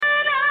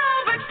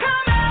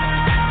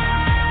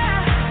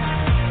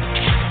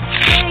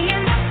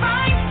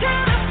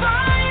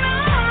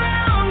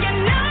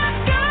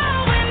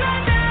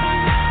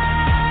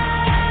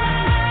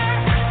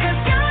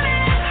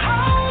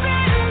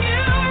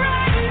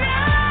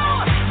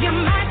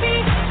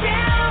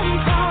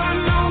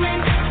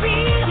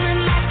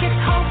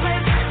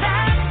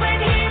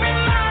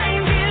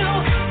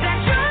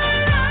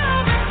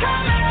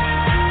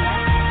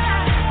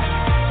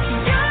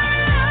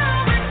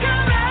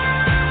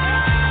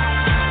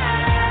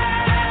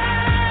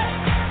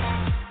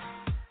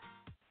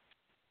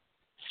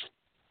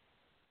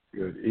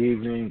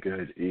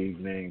Good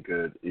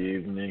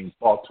evening,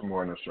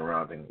 Baltimore and the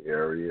surrounding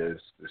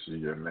areas. This is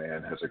your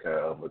man,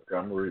 Hezekiah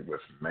Montgomery, with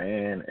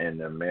Man in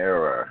the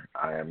Mirror.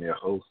 I am your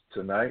host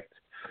tonight.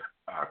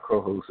 Our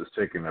co-host is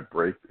taking a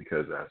break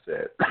because I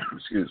said,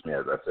 excuse me,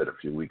 as I said a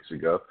few weeks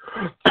ago,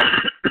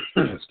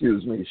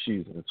 excuse me,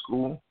 she's in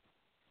school,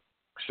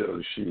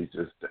 so she's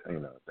just,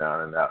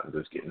 down and out and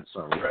just getting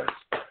some rest.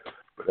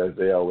 But as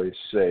they always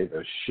say,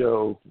 the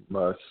show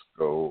must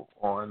go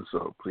on,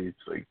 so please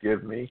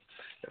forgive me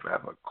if I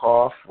have a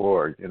cough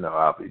or,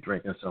 I'll be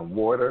drinking some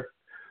water.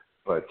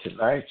 But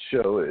tonight's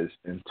show is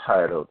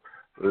entitled,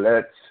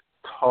 Let's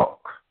Talk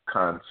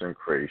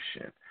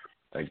Consecration.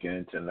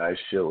 Again,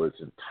 tonight's show is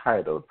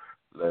entitled,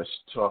 Let's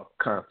Talk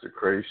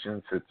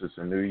Consecration. Since it's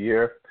a new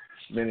year,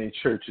 many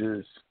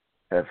churches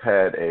have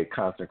had a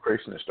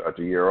consecration to start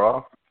the year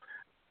off.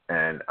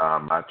 And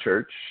my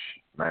church,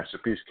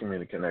 Masterpiece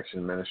Community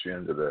Connection Ministry,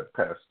 under the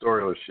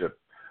pastoralship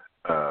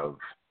of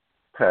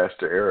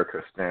Pastor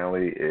Erica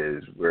Stanley,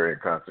 we're in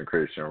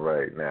consecration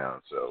right now.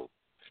 So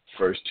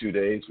first 2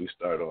 days, we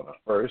start on the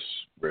first,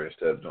 where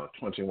instead of doing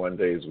 21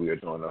 days, we are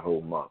doing the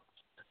whole month.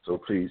 So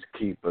please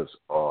keep us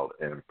all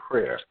in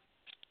prayer.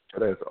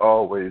 But as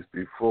always,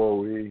 before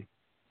we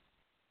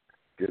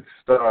get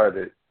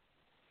started,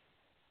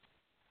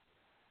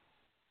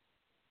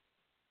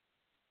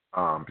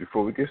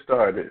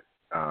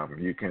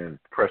 you can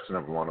press the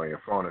number 1 on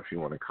your phone if you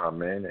want to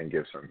come in and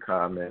give some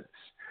comments,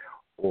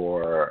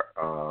 or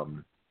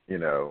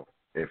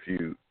if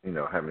you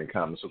have any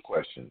comments or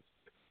questions.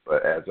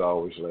 But as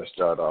always, let's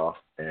start off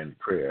in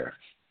prayer.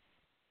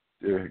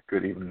 Dear,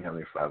 good evening,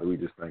 Heavenly Father. We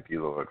just thank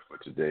you, Lord, for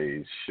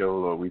today's show,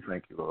 Lord. We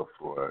thank you, Lord,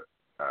 for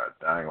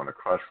dying on the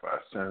cross for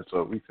our sins,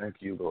 Lord. We thank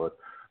you, Lord,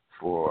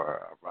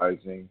 for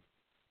rising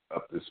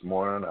up this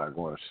morning, I'm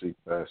going to sleep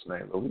last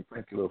night. Lord, we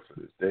thank you, Lord,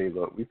 for this day,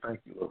 Lord. We thank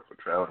you, Lord, for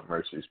traveling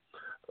mercies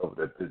over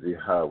the busy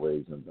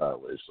highways and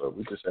byways. Lord,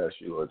 we just ask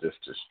you, Lord,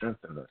 just to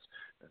strengthen us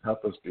and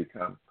help us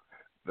become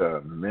the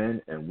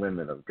men and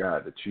women of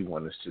God that you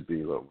want us to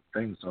be, Lord.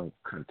 Things don't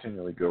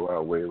continually go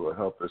our way, Lord.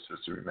 Help us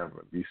just to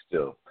remember, be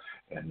still,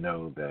 and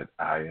know that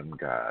I am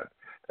God.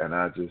 And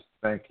I just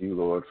thank you,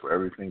 Lord, for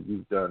everything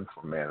you've done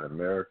for Man in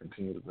America.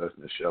 Continue to bless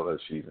Michelle as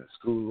she's in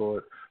school,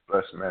 Lord.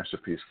 Bless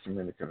Masterpiece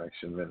Community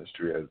Connection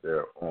Ministry as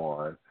they're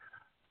on,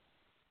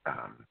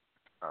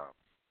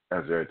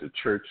 as they're at the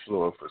church,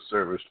 Lord, for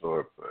service,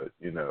 Lord. But,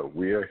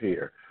 we are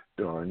here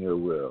doing your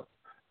will.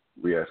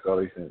 We ask all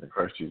these things in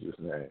Christ Jesus'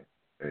 name.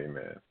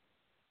 Amen.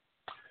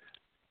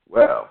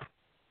 Well,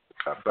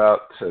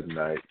 about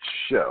tonight's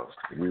show,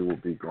 we will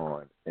be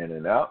going in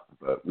and out,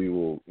 but we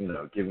will,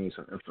 give you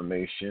some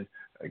information.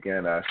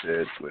 Again, I said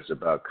it was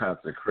about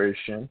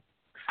consecration,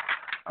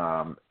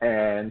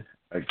 and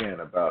again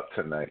about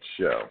tonight's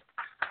show.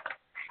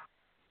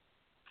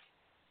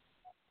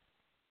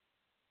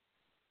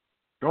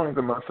 During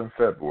the month of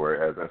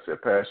February, as I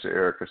said, Pastor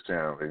Erica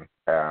Stanley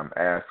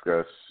asked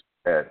us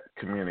at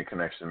Community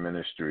Connection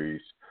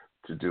Ministries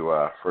to do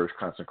our first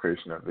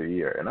consecration of the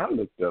year. And I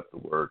looked up the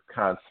word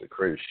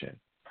consecration,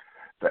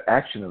 the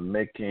action of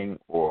making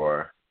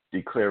or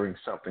declaring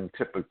something,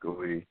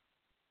 typically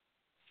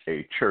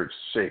a church,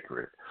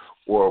 sacred,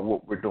 or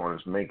what we're doing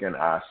is making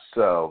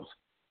ourselves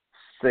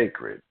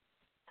sacred.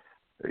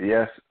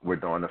 Yes, we're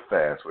doing a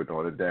fast. We're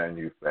doing a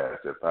Daniel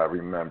fast. If I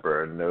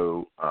remember,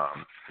 no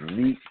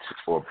meat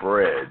or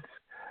bread.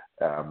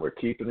 We're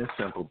keeping it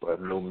simple,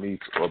 but no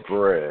meats or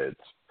breads.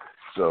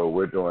 So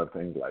we're doing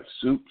things like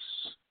soups,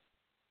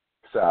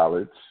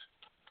 salads.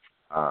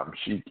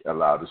 She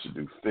allowed us to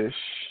do fish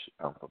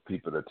for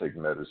people that take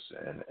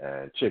medicine,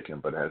 and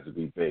chicken, but it has to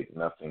be baked,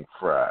 nothing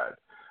fried.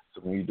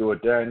 So when you do a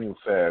Daniel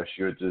fast,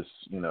 you're just,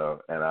 and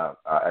I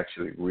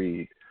actually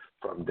read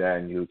from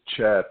Daniel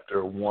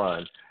chapter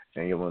 1,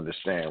 and you'll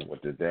understand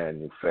what the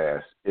Daniel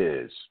fast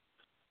is.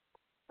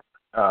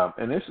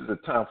 And this is a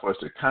time for us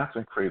to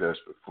consecrate us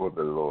before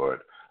the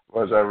Lord.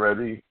 Was I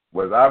ready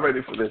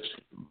for this?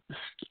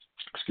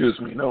 Excuse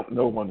me, no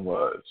one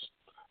was.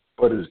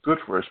 But it's good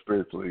for us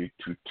spiritually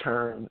to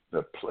turn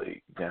the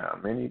plate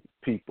down. Many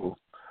people,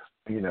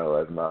 as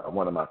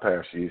one of my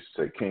pastors used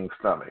to say, King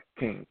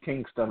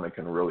Stomach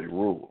can really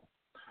rule.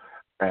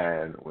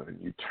 And when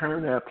you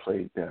turn that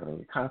plate down and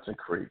you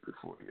consecrate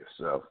before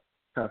yourself,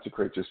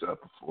 consecrate yourself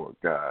before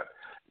God,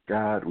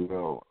 God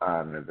will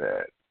honor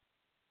that.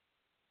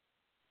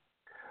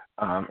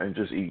 And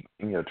just eat,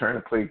 turn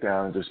the plate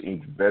down and just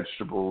eat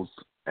vegetables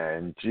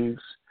and juice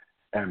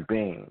and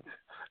beans.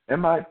 In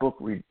my book,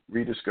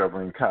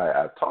 Rediscovering Kai,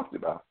 I talked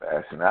about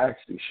fasting. I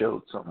actually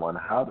showed someone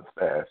how to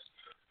fast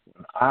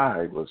when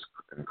I was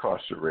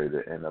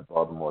incarcerated in a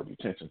Baltimore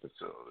detention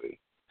facility.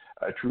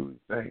 I truly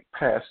thank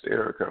Pastor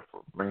Erica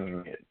for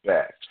bringing it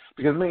back.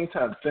 Because many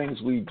times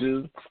things we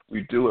do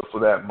it for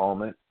that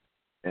moment,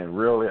 and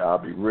really, I'll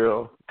be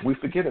real, we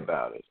forget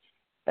about it.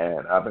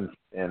 And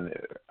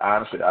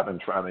honestly, I've been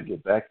trying to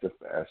get back to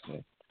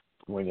fasting.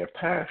 When your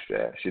pastor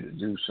asks you to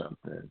do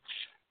something,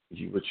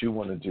 what you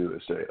want to do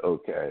is say,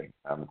 okay,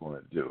 I'm going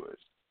to do it.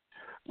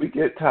 We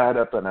get tied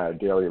up in our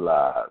daily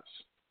lives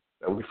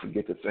that we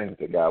forget the things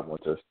that God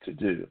wants us to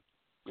do.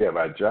 We have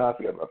our jobs,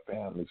 we have our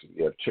families,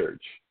 we have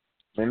church.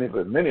 Many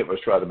of us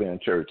try to be in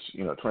church,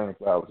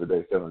 24 hours a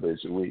day, 7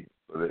 days a week.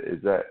 But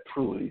is that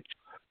truly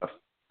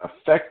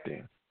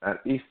affecting,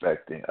 not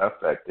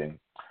affecting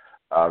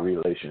our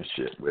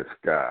relationship with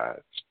God?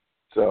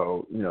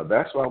 So,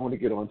 that's why I want to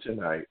get on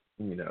tonight.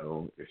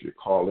 If you're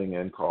calling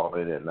in, call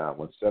in at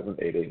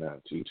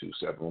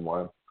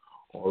 917-889-2271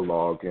 or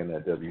log in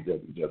at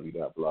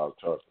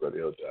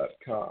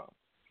www.blogtalkradio.com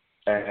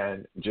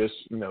and just,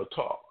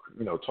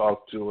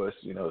 talk to us,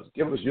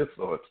 give us your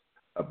thoughts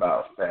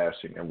about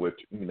fasting and what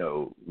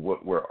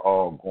we're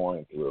all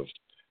going through.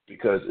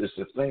 Because it's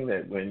the thing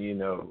that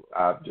when,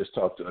 I've just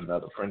talked to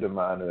another friend of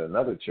mine at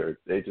another church,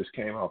 they just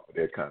came off of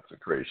their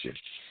consecration.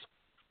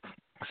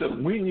 So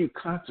when you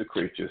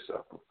consecrate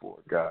yourself before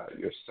God,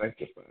 you're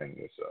sanctifying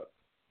yourself.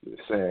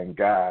 You're saying,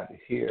 God,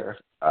 here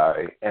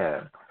I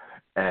am.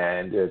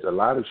 And there's a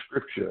lot of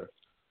scripture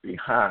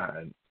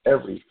behind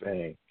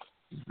everything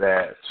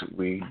that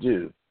we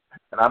do.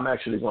 And I'm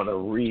actually going to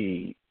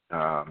read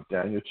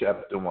Daniel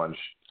chapter 1,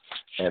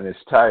 and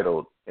it's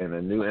titled, in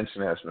the New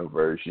International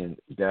Version,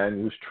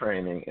 Daniel's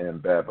Training in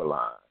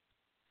Babylon.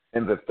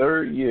 In the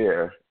third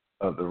year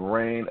of the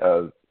reign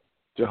of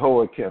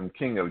Jehoiakim,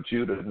 king of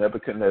Judah,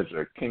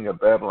 Nebuchadnezzar, king of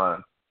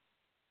Babylon,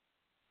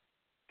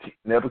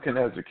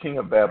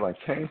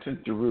 came to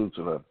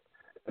Jerusalem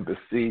and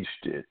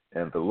besieged it,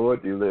 and the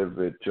Lord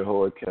delivered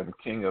Jehoiakim,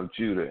 king of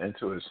Judah,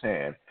 into his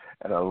hand,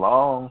 and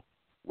along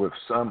with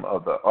some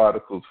of the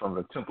articles from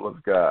the temple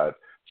of God,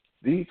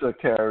 these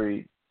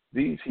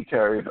he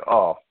carried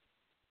off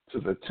to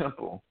the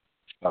temple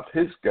of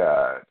his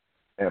God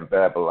in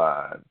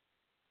Babylon,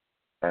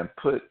 and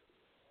put it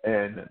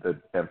in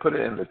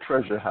the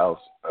treasure house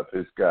of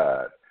his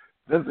God.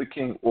 Then the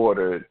king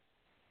ordered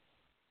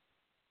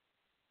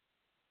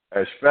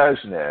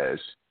Ashpenaz,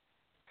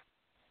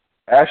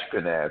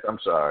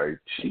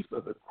 chief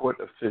of the court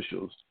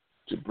officials,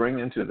 to bring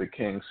into the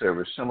king's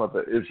service some of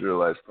the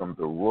Israelites from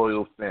the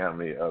royal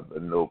family of the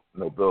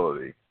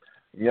nobility,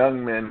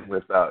 young men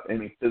without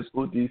any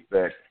physical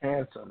defect,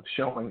 handsome,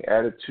 showing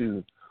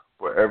attitude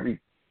for every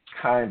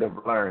kind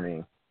of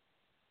learning,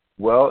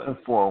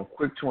 well-informed,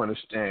 quick to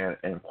understand,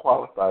 and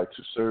qualified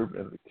to serve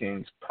in the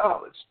king's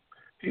palace.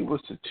 He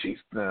was to teach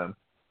them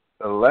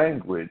the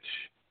language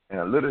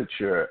and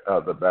literature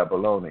of the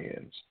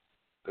Babylonians.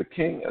 The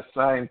king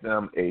assigned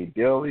them a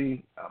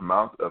daily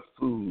amount of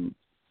food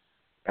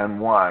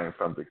and wine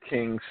from the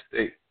king's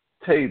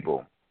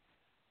table.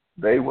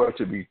 They were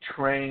to be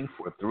trained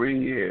for 3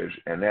 years,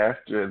 and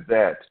after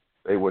that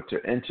they were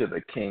to enter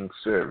the king's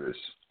service.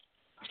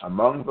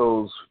 Among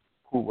those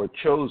who were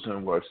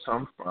chosen were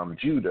some from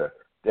Judah: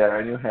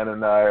 Daniel,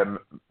 Hananiah,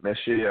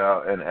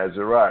 Mishael, and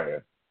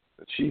Azariah.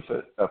 The chief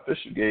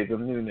official gave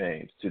them new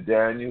names. To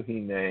Daniel he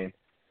named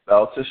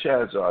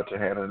Belteshazzar, to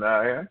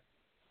Hananiah,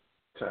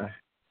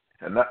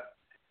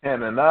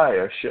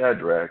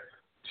 Shadrach,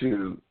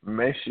 to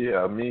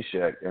Mishael,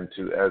 Meshach, and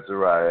to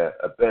Azariah,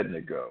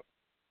 Abednego.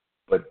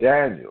 But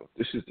Daniel,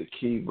 this is the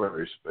key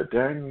verse, but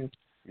Daniel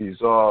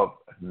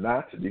resolved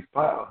not to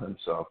defile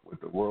himself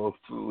with the world's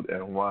food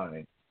and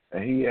wine,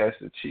 and he asked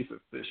the chief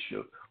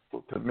official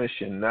for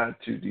permission not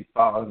to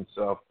defile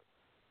himself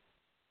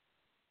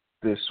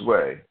this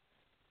way.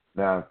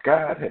 Now,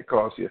 God had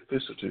caused the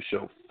official to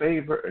show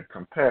favor and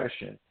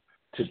compassion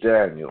to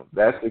Daniel.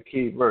 That's the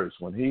key verse.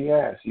 When he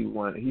asked, he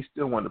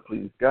still wanted to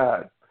please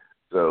God.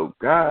 So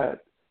God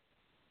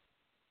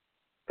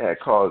had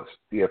caused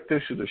the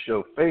official to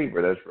show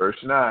favor. That's verse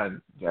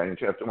 9, Daniel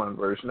chapter 1,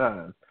 verse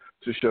 9,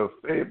 to show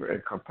favor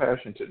and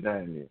compassion to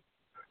Daniel.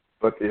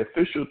 But the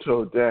official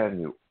told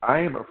Daniel, I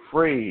am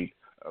afraid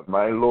of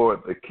my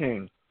lord the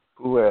king,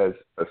 who has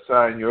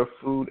assigned your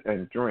food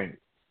and drink.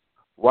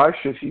 Why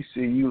should he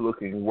see you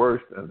looking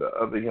worse than the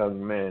other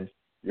young men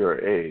your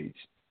age?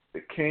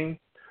 The king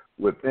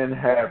would then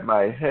have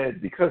my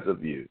head because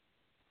of you.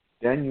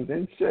 Daniel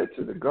then said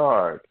to the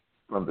guard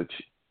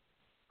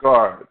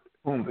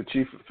whom the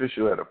chief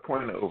official had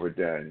appointed over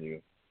Daniel,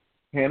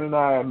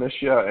 Hananiah,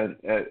 Mishael, and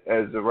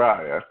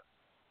Azariah,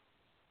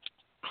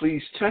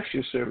 please test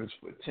your servants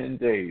for 10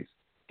 days.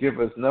 Give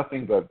us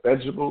nothing but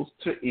vegetables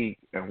to eat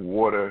and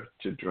water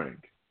to drink.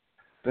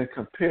 Then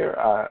compare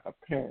our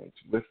appearance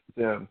with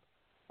them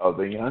of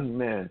the young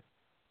men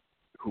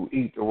who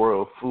eat the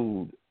world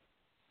food,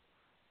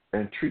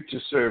 and treat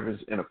your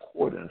servants in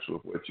accordance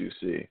with what you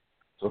see.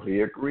 So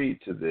he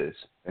agreed to this,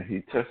 and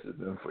he tested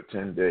them for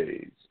 10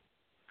 days.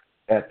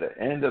 At the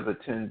end of the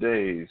 10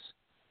 days,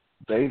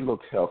 they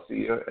looked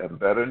healthier and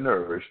better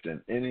nourished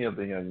than any of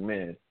the young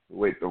men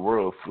who ate the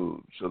world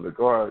food. So the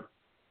guard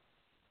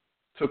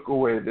took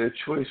away their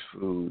choice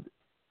food,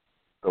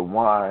 the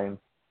wine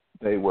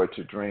they were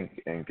to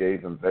drink, and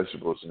gave them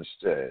vegetables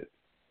instead.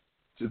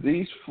 To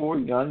these 4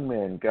 young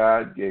men,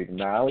 God gave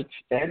knowledge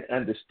and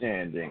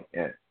understanding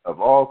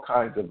of all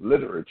kinds of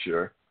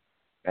literature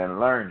and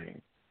learning.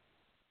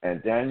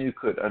 And Daniel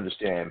could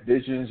understand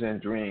visions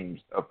and dreams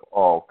of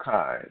all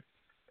kinds.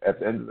 At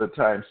the end of the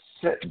time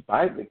set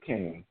by the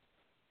king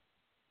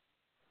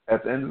to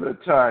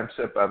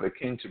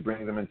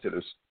bring them into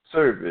the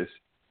service,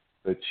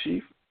 The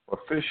chief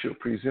official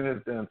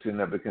presented them to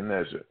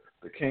Nebuchadnezzar.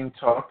 The king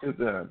talked to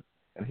them,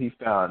 and he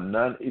found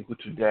none equal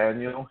to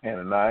Daniel,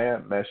 Hananiah,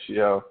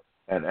 Mishael,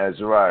 and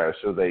Azariah.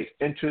 So they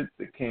entered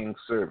the king's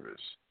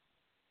service.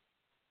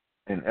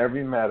 In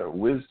every matter,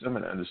 wisdom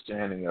and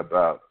understanding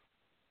about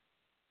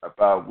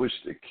which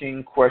the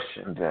king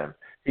questioned them,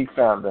 he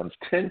found them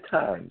 10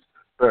 times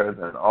better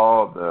than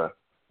all the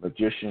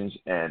magicians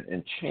and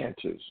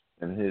enchanters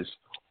in his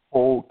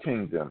whole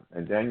kingdom.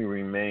 And Daniel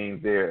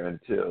remained there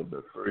until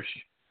the first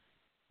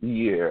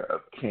year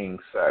of King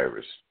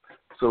Cyrus.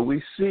 So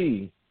we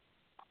see,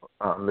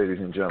 ladies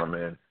and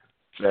gentlemen,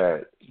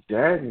 that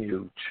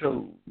Daniel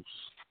chose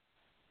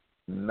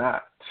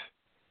not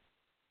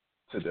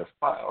to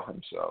defile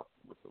himself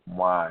with the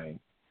wine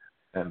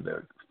and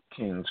the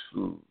king's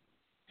food.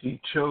 He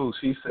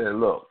said,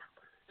 look,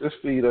 just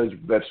feed us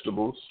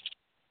vegetables.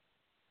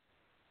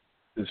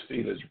 Just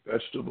feed us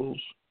vegetables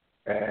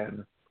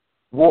and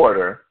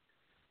water,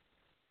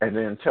 and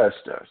then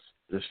test us.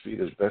 Just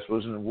feed us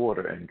vegetables and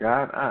water. And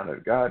God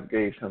honored. God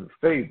gave him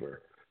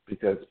favor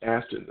because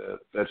after the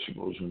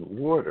vegetables and the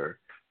water,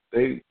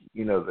 it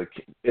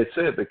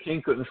said the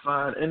king couldn't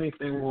find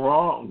anything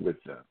wrong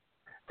with them.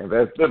 And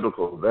that's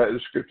biblical. That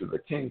is scripture. The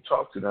king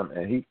talked to them,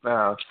 and he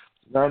found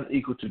none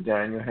equal to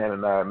Daniel,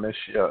 Hananiah,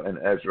 Mishael, and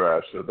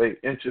Azariah. So they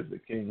entered the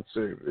king's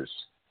service.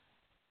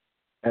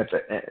 At the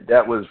end,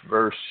 that was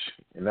verse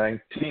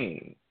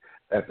 19.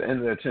 At the end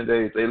of the 10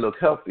 days, they look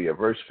healthier.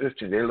 Verse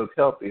 15, they look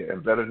healthier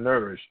and better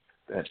nourished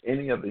than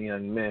any of the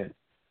young men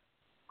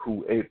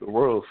who ate the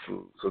world's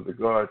food. So the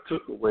guard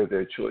took away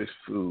their choice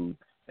food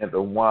and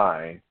the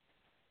wine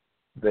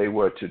they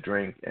were to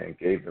drink and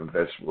gave them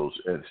vegetables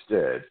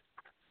instead.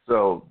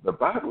 So the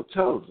Bible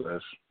tells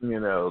us,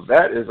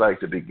 that is like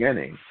the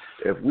beginning.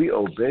 If we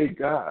obey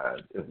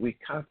God, if we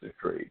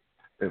consecrate,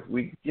 if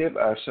we give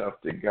ourselves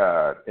to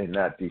God and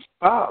not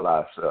defile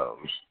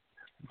ourselves,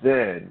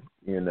 then,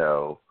 then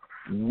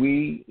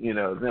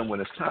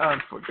when it's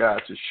time for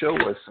God to show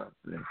us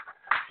something,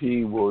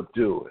 he will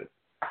do it.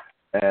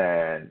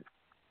 And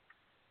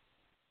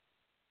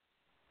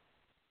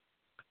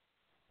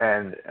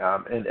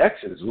in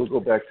Exodus, we'll go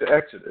back to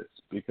Exodus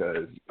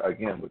because,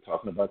 again, we're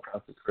talking about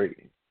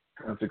consecration,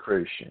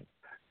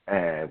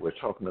 and we're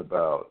talking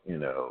about,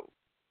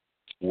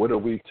 what are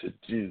we to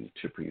do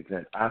to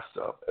present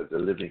ourselves as a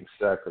living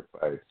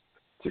sacrifice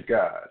to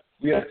God?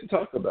 We have to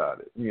talk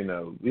about it.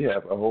 We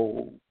have a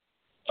whole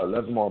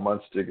 11 more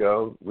months to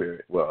go.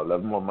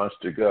 11 more months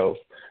to go.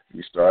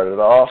 We started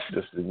off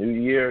just a new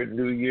year,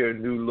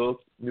 new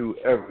look, new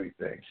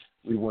everything.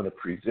 We want to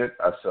present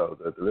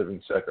ourselves as a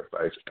living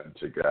sacrifice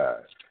unto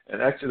God.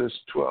 In Exodus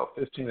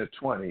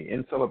 12:15-20,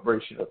 in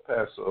celebration of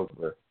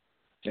Passover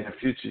in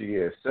future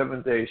years,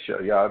 7 days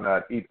shall y'all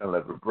not eat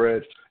unleavened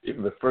bread.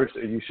 Even the first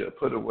day you shall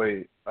put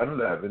away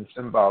unleavened,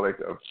 symbolic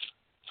of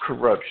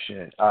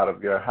corruption, out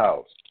of your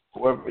house.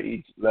 Whoever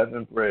eats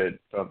leavened bread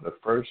from the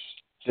first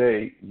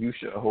day you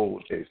shall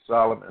hold a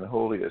solemn and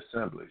holy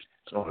assembly.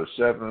 And on the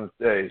seventh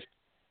day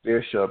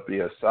there shall be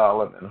a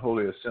solemn and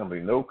holy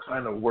assembly. No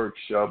kind of work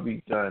shall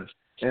be done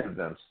in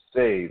them,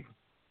 save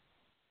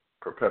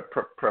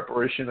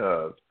preparation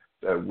of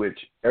that which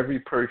every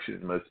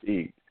person must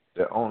eat,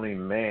 that only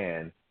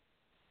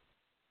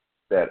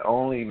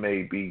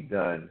may be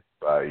done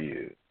by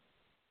you.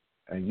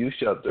 And you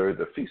shall observe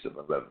the feast of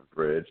unleavened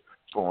bread,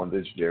 for on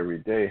this very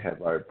day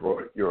have I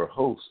brought your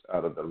host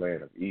out of the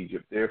land of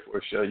Egypt.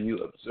 Therefore shall you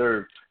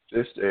observe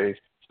this day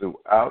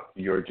throughout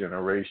your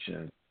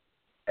generation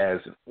as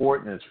an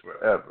ordinance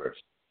forever.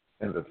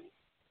 In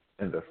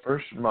the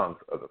first month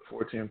of the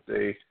 14th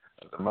day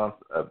of the month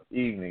of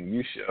evening,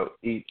 you shall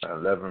eat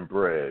unleavened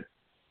bread,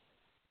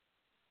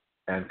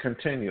 and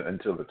continue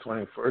until the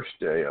 21st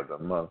day of the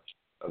month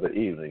of the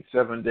evening.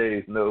 7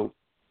 days no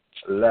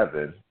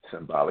leaven,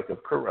 symbolic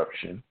of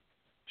corruption,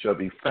 shall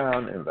be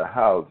found in the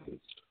houses.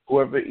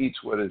 Whoever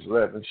eats what is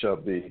leavened shall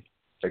be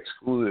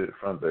excluded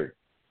from the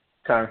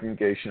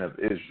congregation of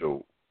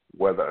Israel,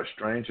 whether a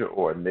stranger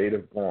or a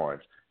native born.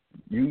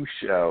 You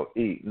shall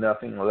eat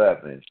nothing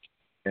leavened.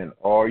 In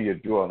all your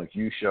dwellings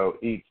you shall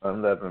eat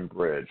unleavened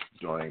bread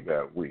during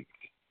that week.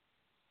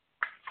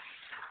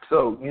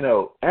 So,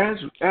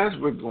 as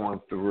we're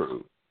going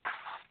through,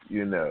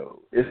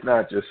 it's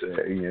not just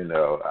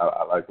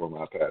I like what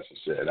my pastor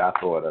said. I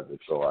thought of it,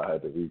 so I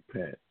had to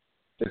repent.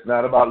 It's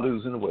not about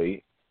losing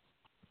weight.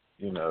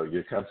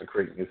 You're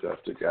consecrating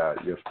yourself to God.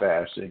 You're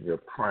fasting. You're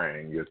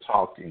praying. You're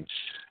talking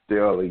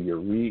daily. You're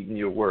reading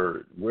your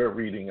word. We're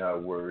reading our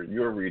word.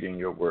 You're reading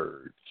your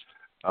word.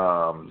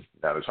 Now,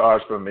 it's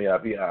hard for me, I'll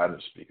be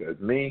honest, because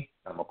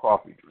I'm a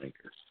coffee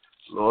drinker.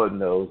 Lord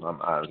knows I'm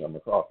honest. I'm a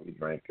coffee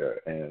drinker.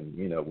 And,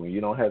 when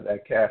you don't have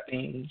that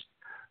caffeine,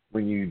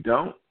 when you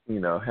don't,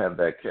 have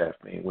that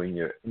caffeine, when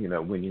you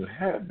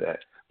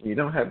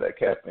don't have that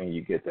caffeine,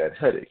 you get that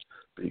headache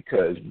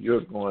because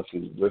you're going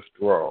through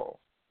withdrawal.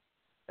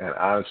 And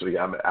honestly,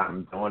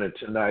 I'm doing it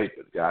tonight,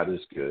 but God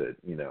is good.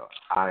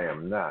 I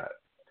am not,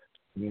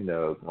 going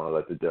to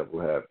let the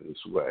devil have his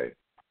way.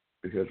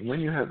 Because when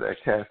you have that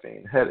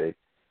caffeine headache,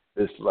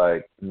 It's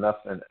like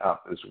nothing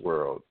out this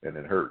world, and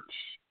it hurts,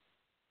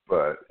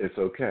 but it's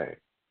okay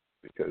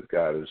because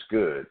God is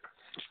good.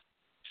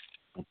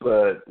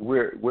 But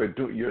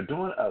you're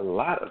doing a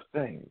lot of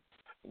things.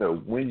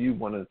 When you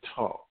want to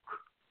talk,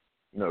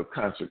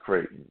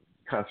 consecration.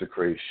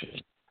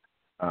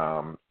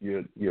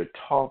 You're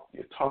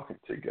talking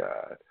to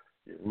God.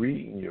 You're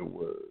reading your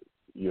word.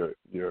 You're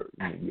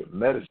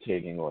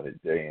meditating on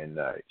it day and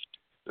night.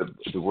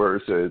 The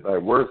word says, "Thy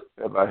word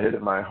have I hid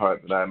in my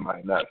heart that I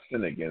might not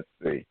sin against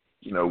thee."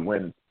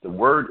 When the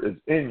word is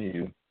in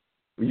you,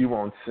 you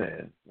won't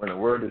sin. When the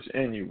word is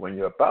in you, when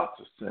you're about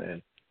to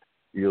sin,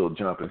 you'll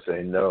jump and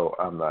say, "No,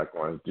 I'm not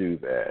going to do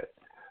that."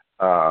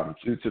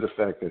 Due to the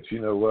fact that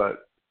you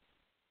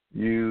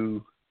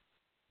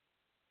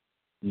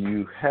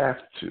you have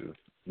to.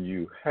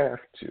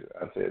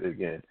 I say it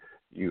again.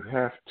 You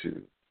have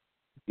to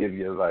give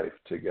your life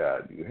to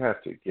God. You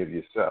have to give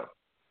yourself.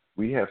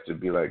 We have to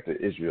be like the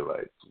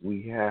Israelites.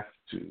 We have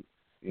to,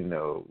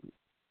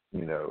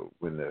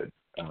 when the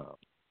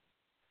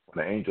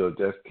angel of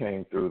death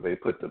came through, they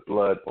put the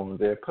blood on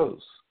their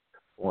posts,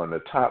 on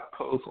the top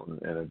post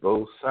and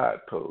both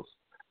side posts,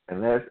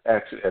 and that's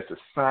actually as a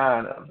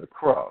sign of the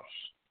cross.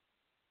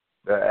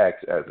 That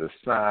acts as a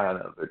sign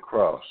of the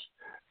cross,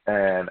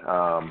 and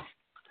I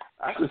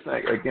just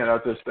thank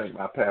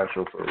my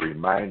pastor for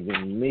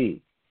reminding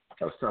me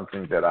of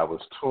something that I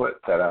was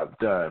taught that I've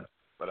done,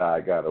 but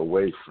I got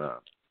away from.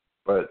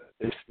 But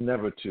it's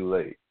never too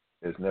late.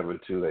 It's never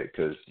too late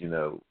because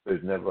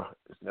it's never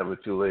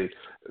too late.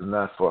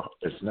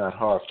 It's not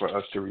hard for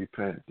us to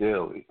repent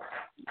daily,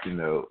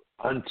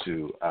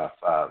 unto our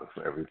Father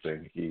for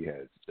everything He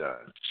has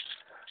done.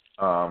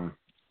 Our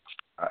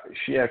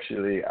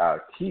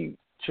key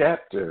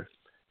chapter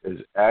is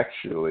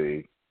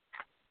actually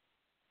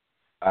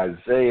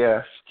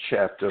Isaiah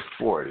chapter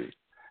 40.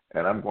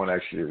 And I'm going to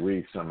actually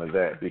read some of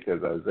that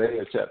because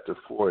Isaiah chapter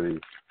 40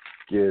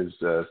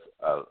 gives us,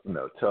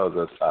 tells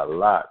us a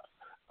lot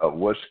of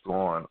what's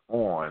going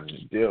on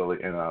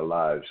daily in our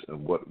lives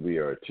and what we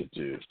are to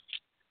do.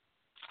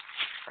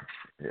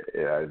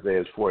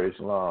 Isaiah 40 is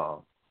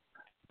long,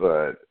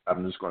 but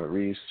I'm just going to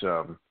read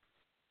some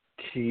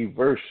key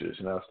verses,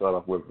 and I'll start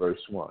off with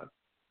verse 1.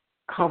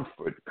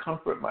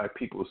 Comfort my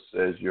people,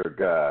 says your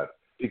God.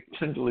 Speak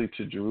tenderly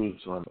to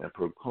Jerusalem and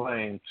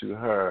proclaim to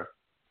her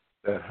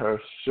that her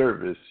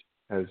service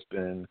has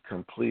been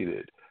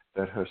completed,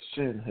 that her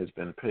sin has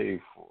been paid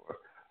for,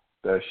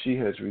 that she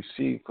has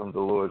received from the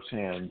Lord's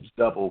hand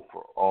double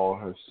for all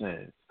her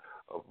sins.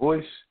 A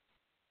voice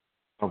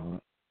of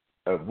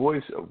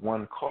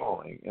one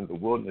calling in the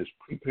wilderness,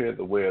 prepare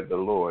the way of the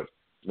Lord,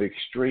 make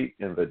straight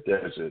in the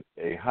desert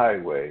a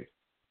highway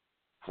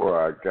for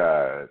our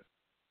God.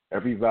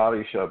 Every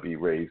valley shall be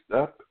raised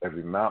up,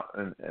 every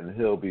mountain and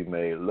hill be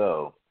made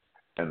low,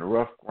 and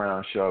rough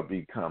ground shall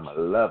become a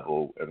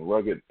level, and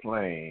rugged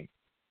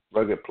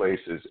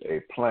places a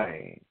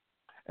plain.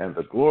 And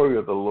the glory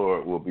of the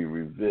Lord will be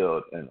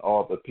revealed, and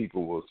all the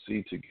people will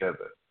see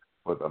together.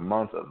 For the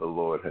mouth of the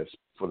Lord has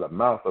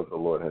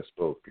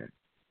spoken.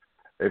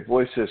 A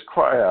voice says,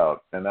 "Cry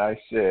out," and I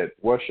said,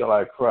 "What shall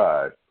I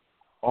cry?"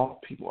 All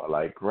people are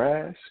like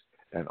grass,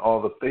 and all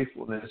their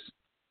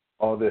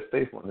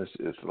faithfulness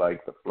is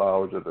like the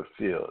flowers of the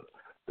field.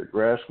 The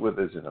grass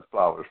withers and the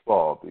flowers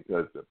fall,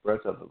 because the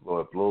breath of the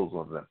Lord blows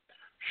on them.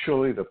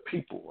 Surely the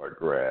people are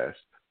grass.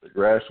 The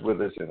grass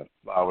withers and the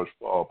flowers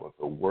fall, but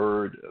the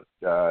word of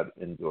God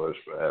endures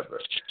forever.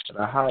 And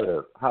I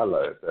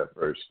highlighted that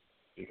verse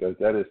because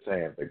that is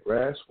saying the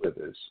grass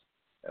withers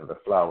and the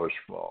flowers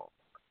fall,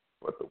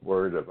 but the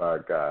word of our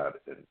God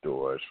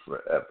endures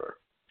forever.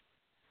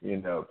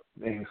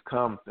 Things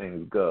come,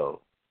 things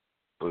go,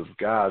 but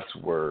God's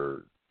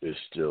word is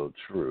still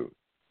true.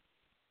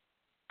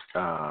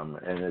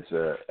 And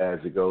as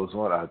it goes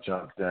on, I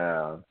jump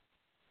down.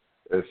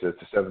 It says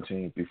to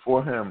 17,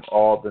 before him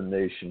all the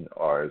nations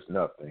are as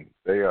nothing.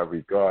 They are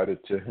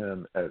regarded to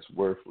him as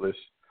worthless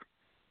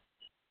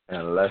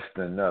and less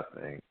than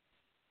nothing.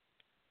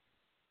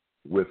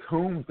 With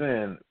whom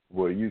then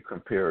will you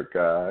compare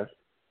God?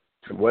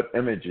 To what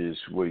images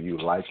will you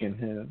liken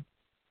him?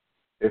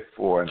 If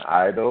for an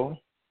idol,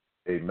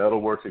 a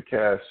metalworker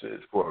casts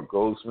it, for a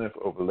goldsmith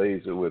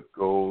overlays it with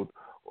gold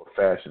or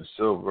fashions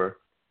silver,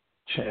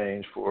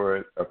 change for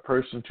it, a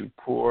person too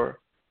poor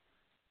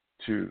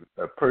to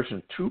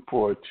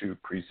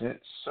present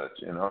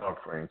such an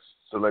offering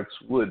selects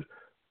wood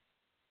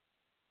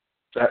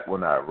that will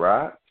not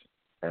rot,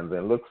 and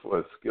then look for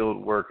a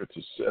skilled worker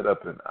to set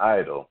up an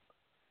idol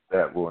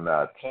that will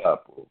not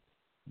topple.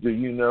 Do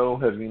you know?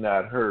 Have you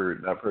not heard?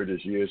 And I've heard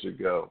this years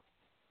ago.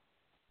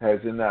 Has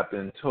it not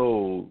been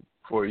told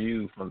for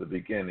you from the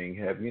beginning?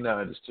 Have you not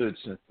understood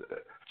since the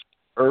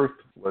earth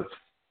was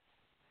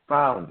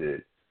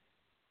founded?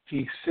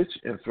 He sits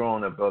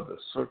enthroned above the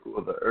circle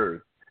of the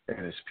earth,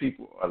 and his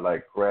people are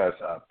like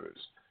grasshoppers.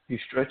 He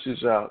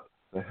stretches out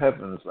the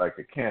heavens like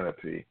a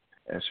canopy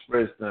and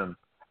spreads them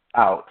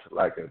out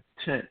like a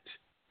tent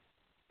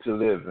to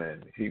live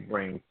in. He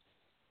brings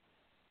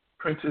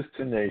princes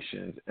to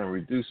nations and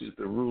reduces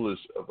the rulers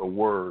of the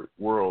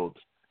world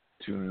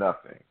to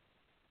nothing.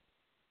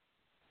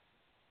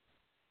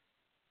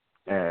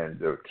 And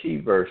the key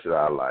verse that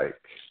I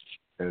like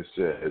is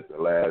the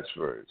last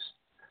verse.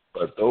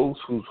 But those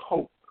whose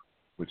hope,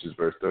 which is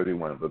verse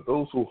 31, but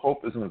those who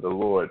hope is in the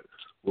Lord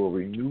will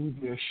renew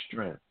their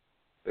strength.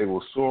 They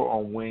will soar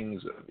on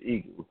wings of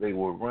eagles. They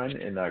will run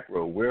and not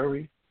grow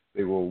weary.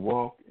 They will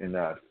walk and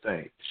not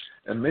faint.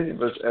 And many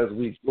of us, as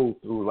we go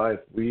through life,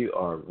 we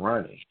are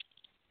running.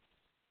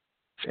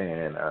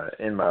 And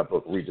in my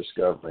book,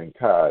 Rediscovering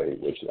Kai,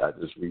 which I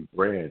just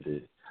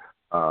rebranded,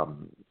 I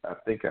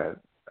think I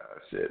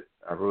said,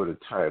 I wrote a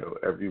title,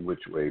 Every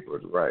Which Way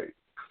But Right.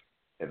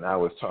 And I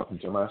was talking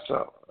to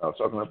myself. I was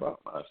talking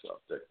about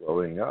myself, that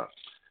growing up,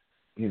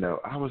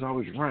 I was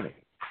always running.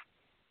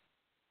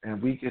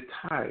 And we get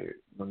tired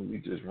when we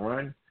just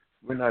run.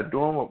 We're not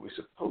doing what we're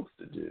supposed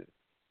to do,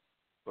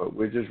 but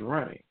we're just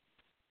running.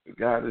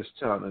 God is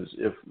telling us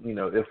if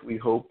we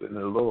hope in the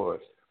Lord,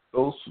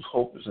 those who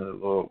hope in the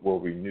Lord will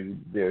renew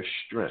their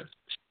strength.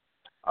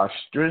 Our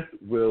strength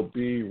will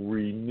be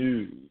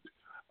renewed.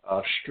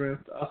 Our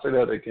strength, I'll say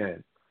that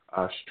again,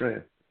 our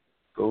strength,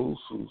 those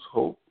whose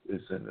hope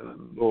is in the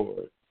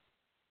Lord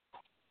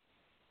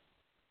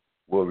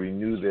will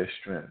renew their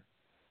strength.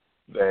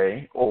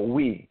 They, or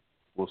we,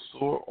 will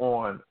soar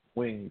on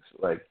wings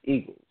like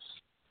eagles.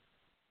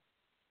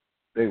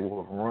 They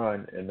will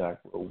run and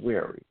not grow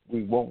weary.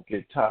 We won't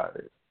get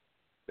tired.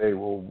 They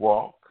will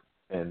walk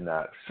and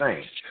not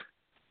faint.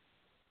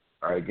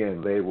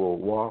 Again, they will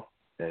walk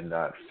and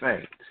not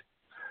faint.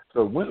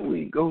 So when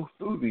we go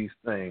through these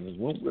things,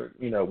 when we're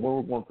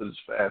going through this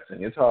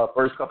fasting, it's hard.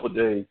 First couple of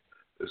days,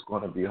 it's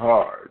going to be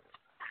hard.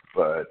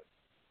 But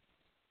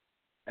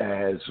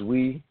as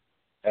we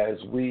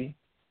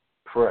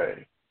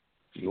pray,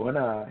 you and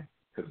I,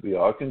 because we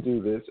all can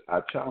do this,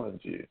 I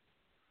challenge you.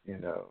 You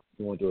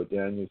want to do a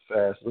Daniel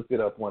fast, look it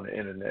up on the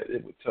internet.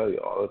 It will tell you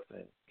all the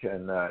things you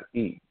cannot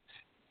eat.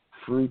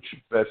 Fruits,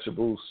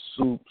 vegetables,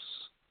 soups,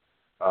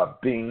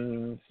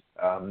 beans,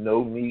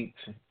 no meat.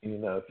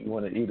 If you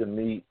want to eat a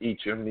meat,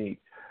 eat your meat.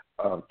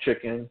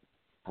 Chicken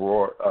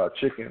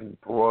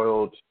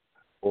broiled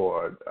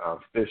or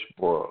fish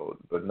broiled,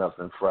 but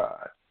nothing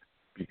fried,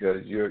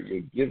 because you're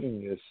giving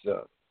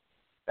yourself.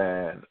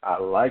 And I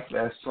like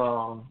that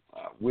song.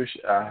 I wish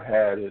I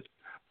had it,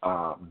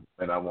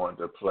 and I wanted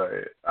to play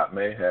it. I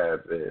may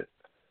have it.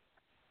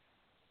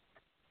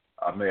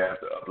 I may have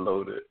to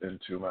upload it,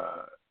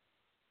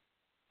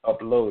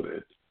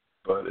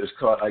 but it's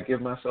called I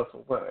Give Myself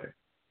Away.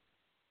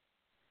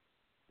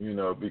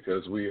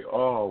 Because we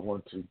all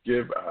want to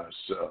give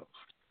ourselves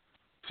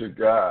to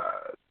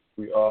God.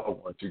 We all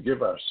want to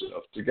give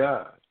ourselves to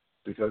God,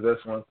 because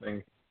that's one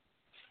thing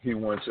He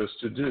wants us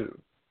to do.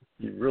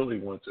 He really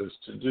wants us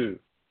to do.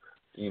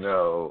 He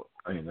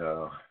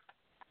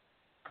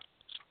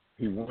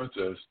wants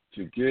us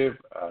to give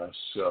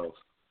ourselves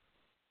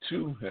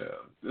to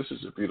Him. This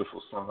is a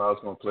beautiful song. I was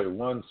going to play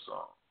one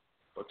song,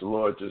 but the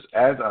Lord just,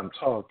 as I'm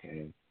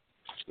talking,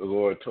 the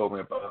Lord told me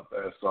about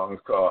that song.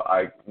 It's called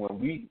When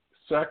We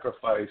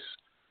Sacrifice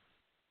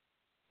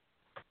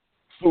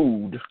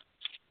Food,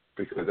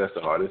 because that's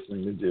the hardest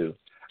thing to do.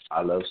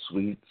 I love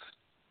sweets,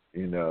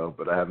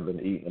 but I haven't been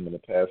eating them in the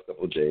past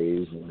couple of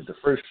days, and the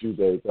first few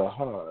days are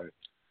hard.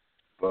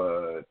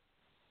 But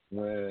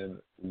when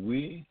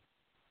we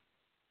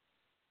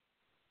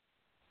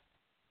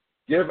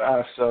give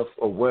ourselves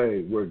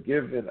away, we're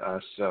giving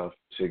ourselves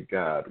to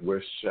God.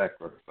 We're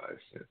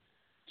sacrificing.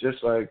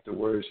 Just like the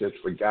word says,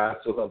 for God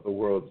so loved the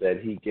world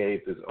that He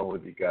gave His only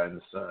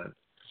begotten Son,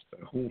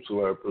 that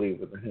whomsoever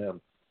believeth in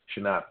Him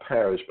should not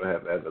perish but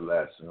have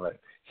everlasting life.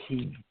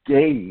 He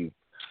gave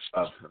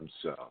of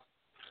Himself.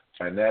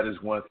 And that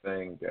is one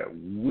thing that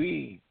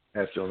we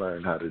have to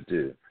learn how to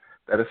do.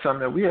 That is something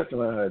that we have to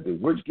learn how to do.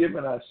 We're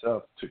giving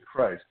ourselves to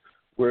Christ.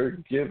 We're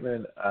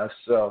giving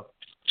ourselves,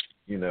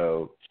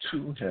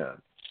 to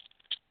Him.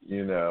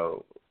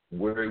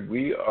 Where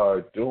we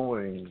are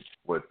doing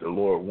what the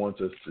Lord wants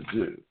us to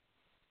do.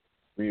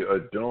 We are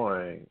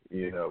doing,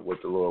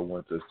 what the Lord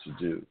wants us to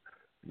do.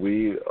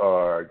 We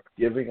are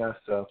giving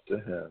ourselves to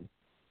Him.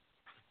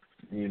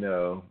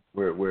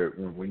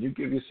 When you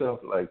give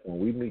yourself, like when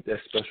we meet that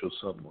special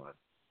someone,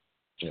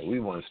 we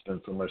want to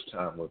spend so much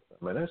time with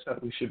them. And that's how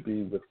we should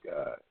be with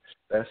God.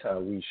 That's how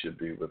we should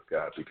be with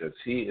God, because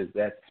He is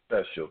that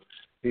special.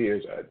 He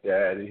is our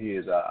daddy. He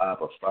is our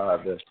Abba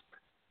Father.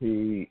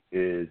 He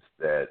is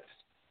that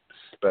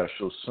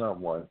special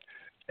someone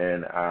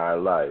in our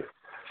life.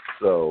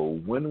 So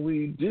when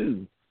we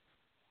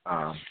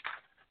are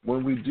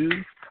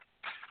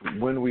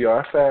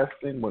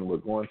fasting, when we're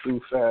going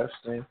through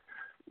fasting,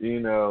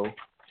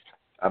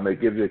 I may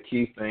give you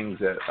key things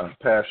that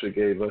Pastor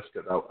gave us,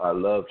 because I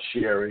love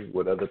sharing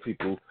with other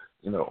people,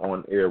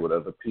 on air, what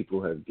other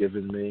people have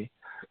given me.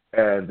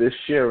 And this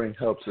sharing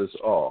helps us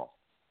all,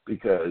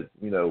 because,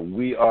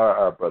 we are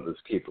our brother's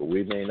keeper.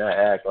 We may not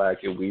act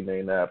like it. We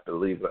may not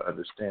believe or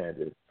understand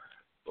it.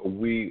 But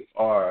we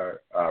are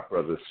our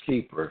brother's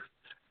keeper.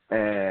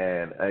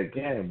 And,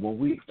 again, when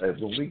we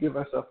give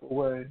ourselves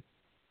away,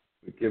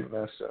 we're giving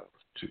ourselves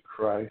to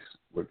Christ.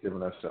 We're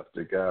giving ourselves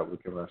to God. We're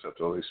giving ourselves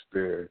to the Holy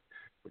Spirit.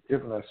 We're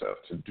giving ourselves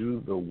to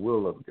do the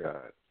will of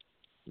God.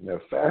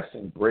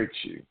 Fasting breaks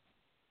you.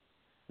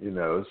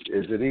 Is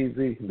it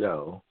easy?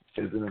 No.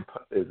 Is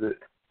it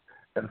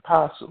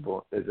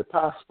impossible? Is it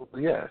possible?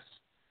 Yes.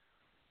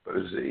 But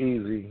is it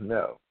easy?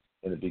 No.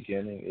 In the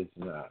beginning, it's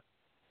not.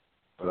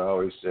 But I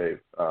always say,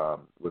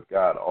 with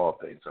God, all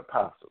things are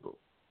possible.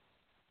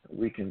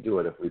 We can do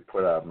it if we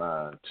put our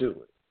mind to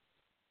it.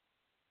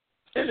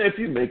 And if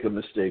you make a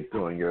mistake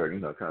during your,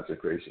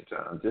 consecration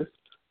time, just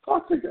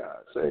talk to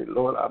God. Say,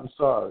 Lord, I'm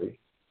sorry,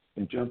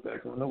 and jump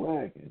back on the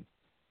wagon.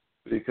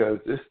 Because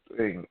this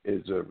thing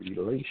is a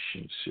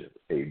relationship,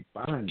 a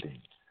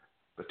bonding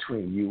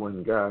between you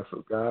and God,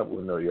 so God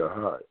will know your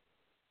heart.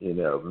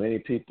 Many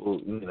people,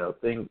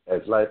 think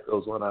as life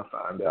goes on, I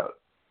find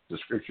out the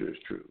scripture is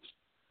true.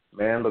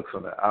 Man looks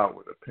on the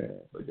outward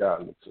appearance, but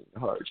God looks on the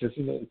heart, because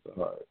he knows the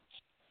heart.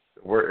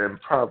 The word in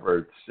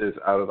Proverbs says,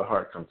 out of the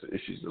heart comes the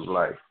issues of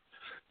life.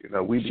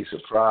 We'd be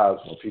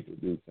surprised when people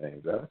do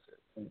things. I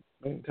said,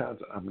 many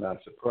times I'm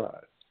not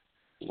surprised.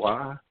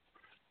 Why?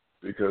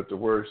 Because the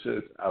word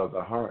says, out of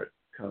the heart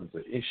comes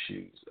the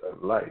issues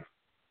of life.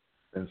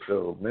 And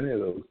so many of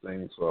those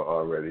things were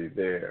already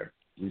there.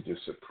 We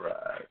just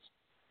surprised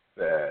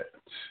that,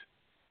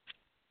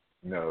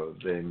 they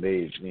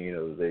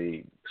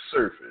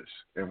surface.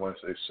 And once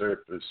they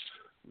surface,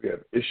 we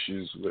have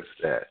issues with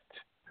that.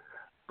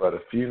 But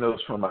a few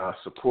notes from our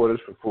supporters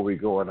before we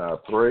go on our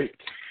break.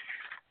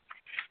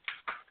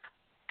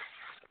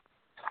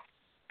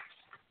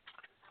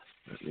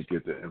 Let me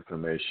get the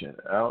information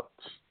out.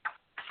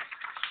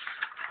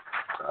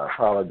 I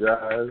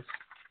apologize.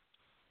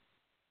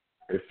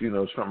 A few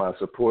notes from our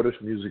supporters,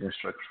 Music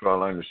Instructors for All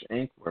Learners,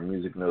 Inc., where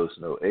music knows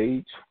no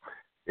age.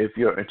 If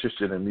you're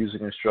interested in music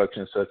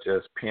instruction such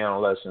as piano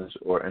lessons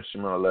or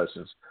instrumental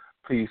lessons,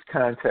 please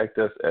contact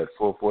us at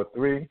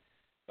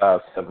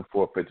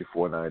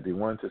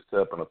 443-574-5491 to set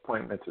up an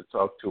appointment to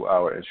talk to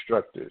our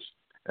instructors.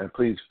 And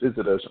please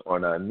visit us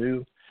on our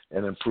new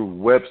and improved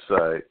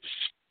website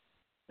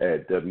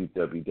at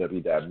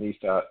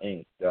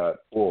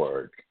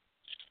www.misainc.org.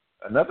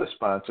 Another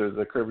sponsor is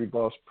the Curvy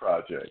Boss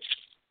Project.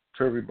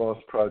 Curvy Boss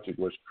Project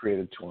was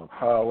created to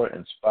empower,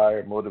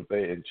 inspire,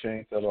 motivate, and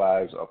change the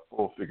lives of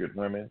full-figured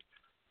women.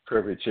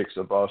 Curvy chicks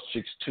are boss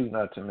chicks too,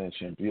 not to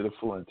mention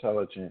beautiful,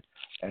 intelligent,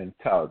 and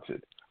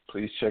talented.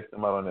 Please check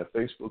them out on their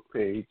Facebook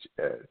page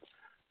at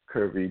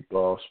Curvy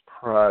Boss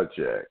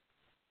Project.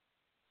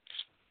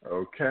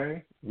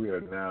 Okay, we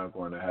are now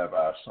going to have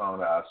our song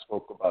that I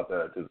spoke about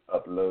that I just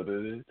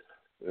uploaded it.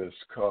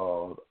 It's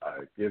called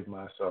I Give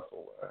Myself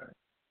Away.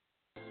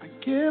 I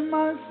give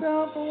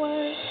myself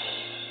away.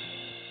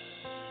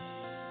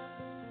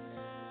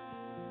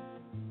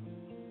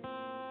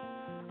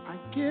 I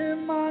give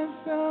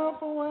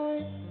myself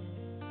away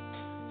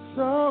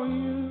so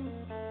you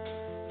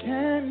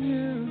can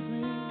use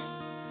me.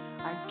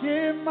 I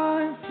give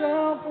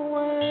myself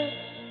away.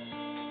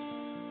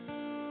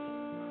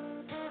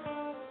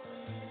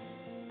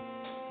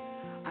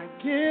 I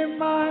give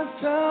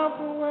myself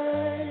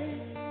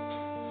away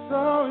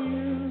so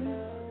you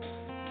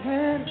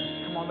can.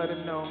 Come on, let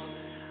him know.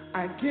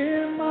 I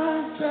give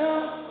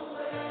myself away.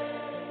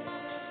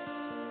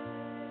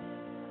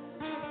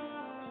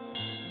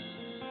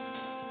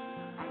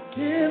 I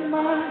give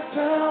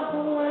myself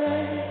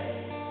away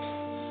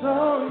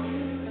so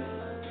you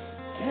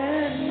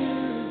can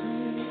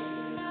use me.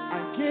 I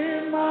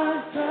give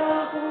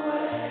myself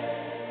away.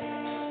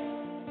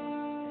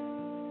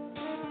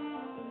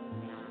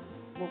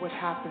 What would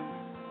happen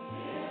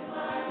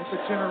if a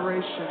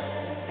generation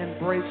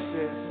embraced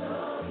this?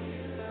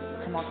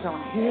 Come on, tell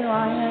him, here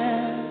I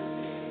am.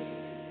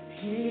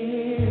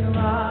 Here I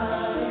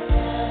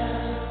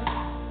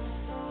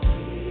am.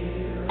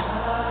 Here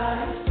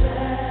I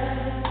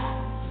stand.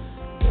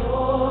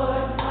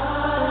 Lord,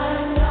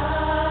 my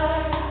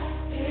life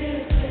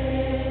is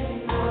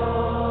in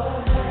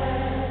your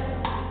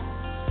hands.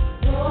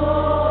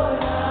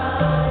 Lord, I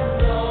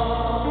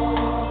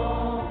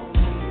long to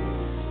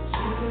see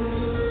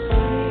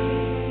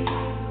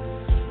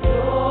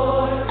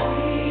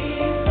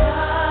your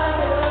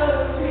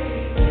desire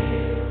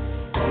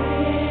revealed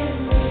in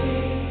me.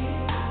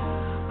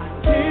 I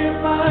give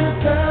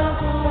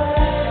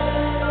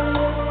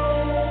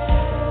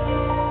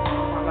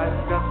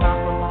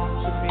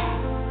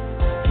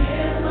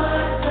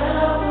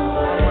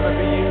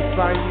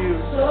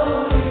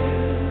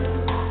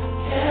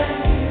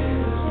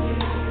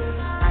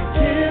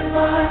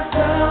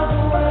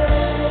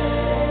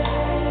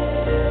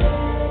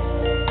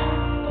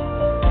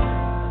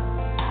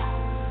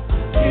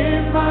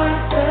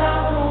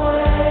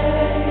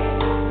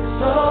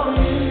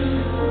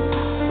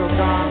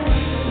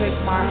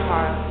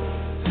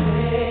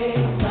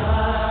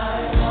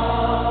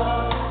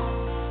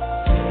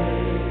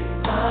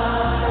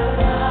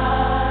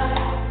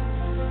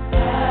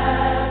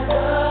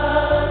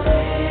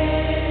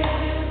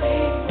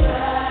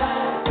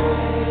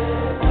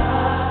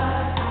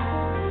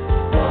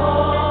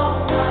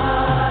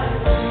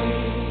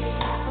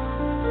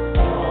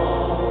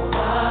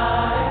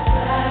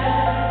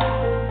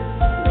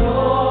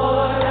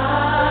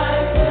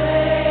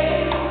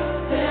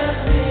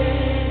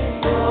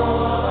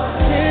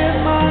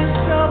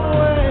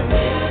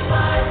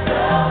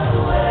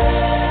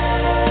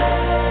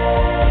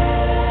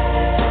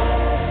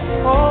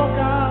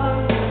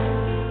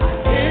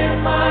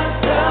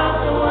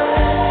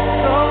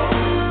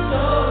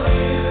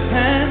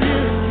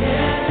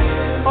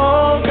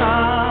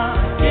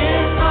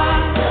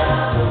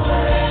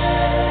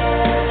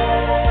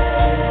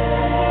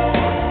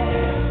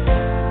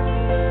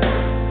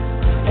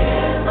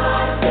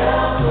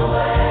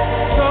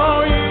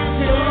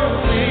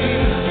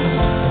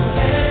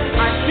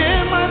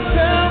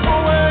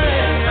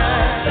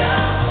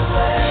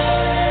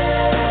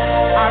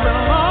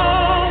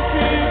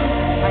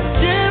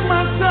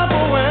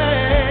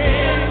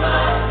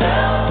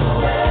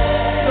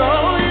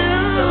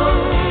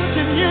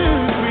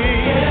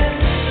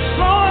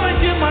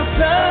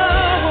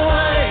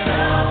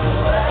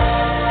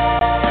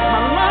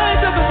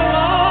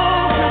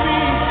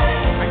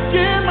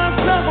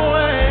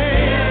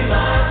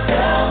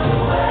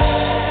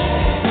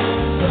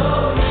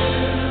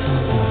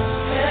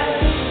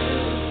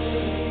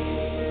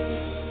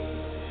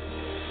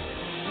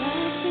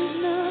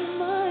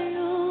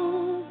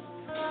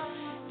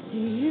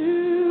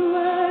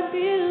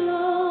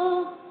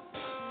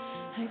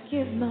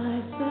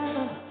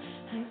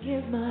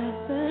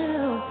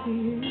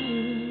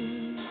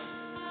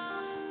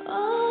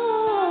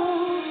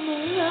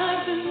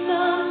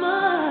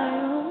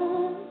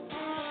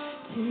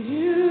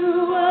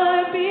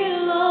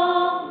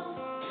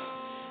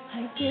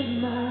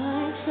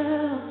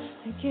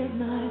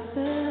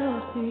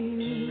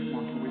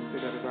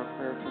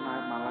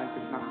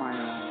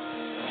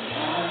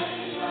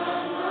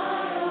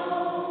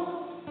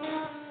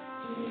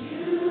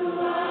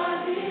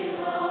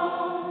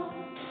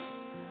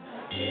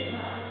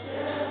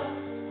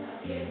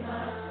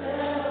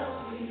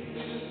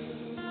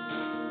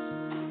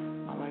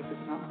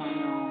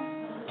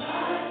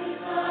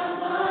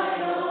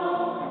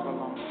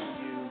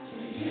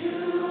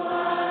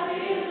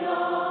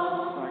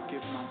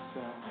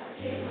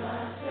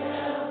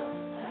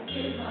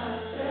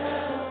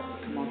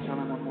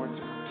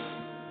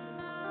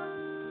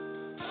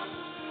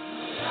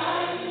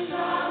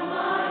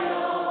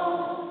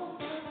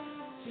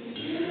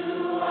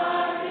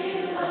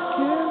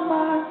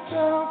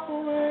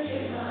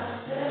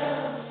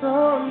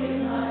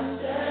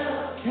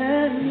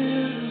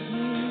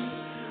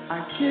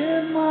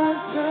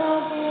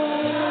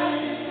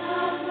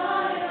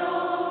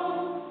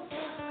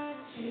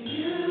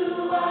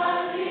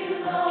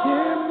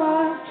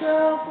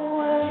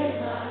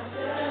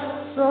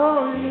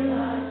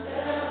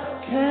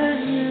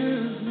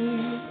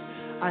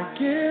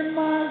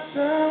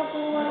myself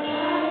away.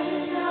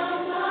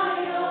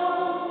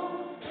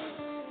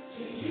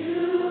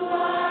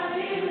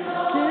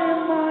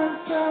 Give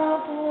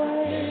myself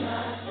away.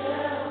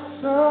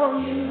 So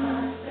you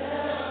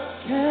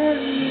can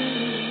use.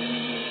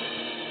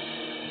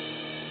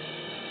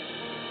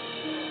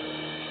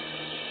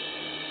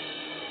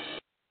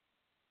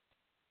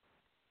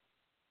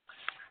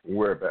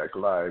 We're back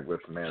live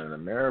with Man in the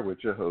Mirror with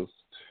your host,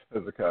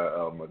 Hezekiah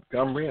L.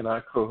 Montgomery, and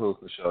our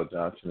co-host, Michelle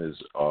Johnson,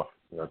 is off,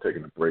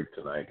 taking a break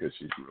tonight because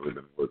she's really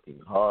been working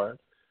hard.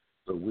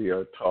 So we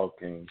are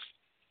talking,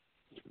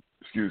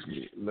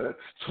 let's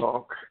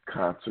talk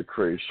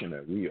consecration,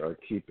 and we are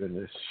keeping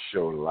this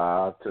show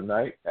live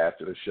tonight.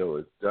 After the show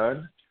is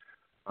done,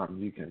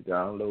 you can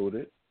download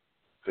it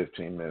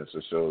 15 minutes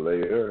or so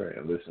later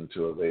and listen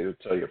to it later.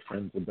 Tell your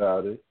friends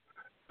about it.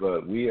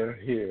 But we are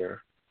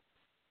here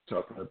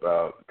talking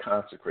about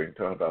consecrating,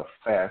 talking about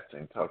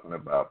fasting, talking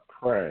about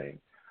praying,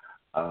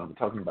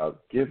 talking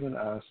about giving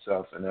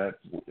ourselves, and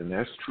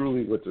that's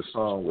truly what the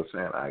song was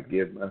saying, I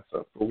give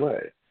myself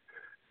away.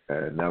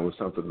 And that was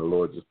something the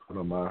Lord just put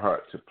on my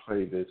heart to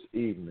play this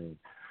evening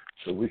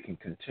so we can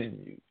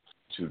continue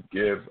to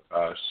give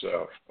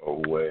ourselves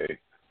away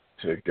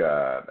to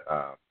God.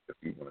 If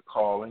you want to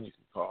call in, you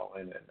can call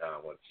in at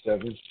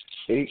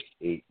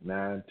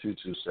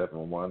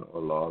 917-889-2271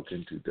 or log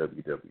into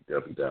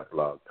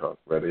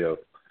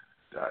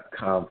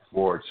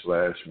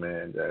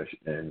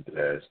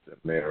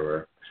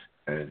www.blogtalkradio.com/man-n-the-mirror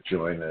and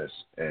join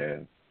us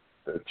in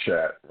the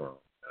chat room.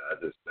 I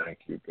just thank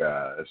you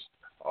guys,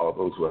 all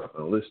those who have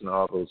been listening,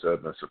 all those who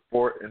have been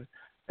supporting.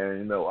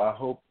 And, I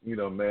hope,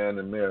 Man in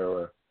the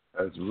Mirror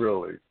has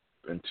really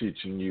been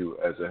teaching you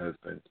as it has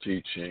been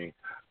teaching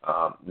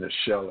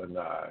Michelle and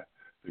I,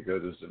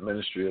 because it's the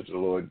ministry that the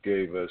Lord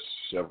gave us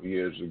several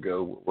years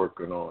ago. We're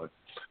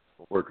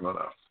working on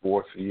our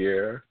fourth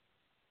year,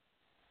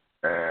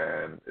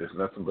 and it's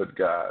nothing but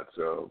God.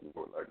 So,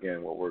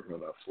 again, we're working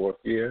on our fourth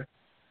year.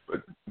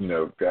 But,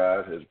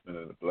 God has been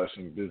in the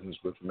blessing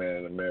business with Man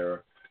in the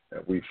Mirror,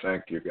 and we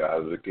thank you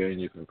guys. Again,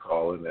 you can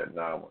call in at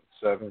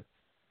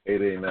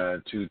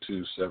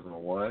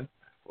 917-889-2271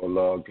 or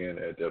log in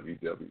at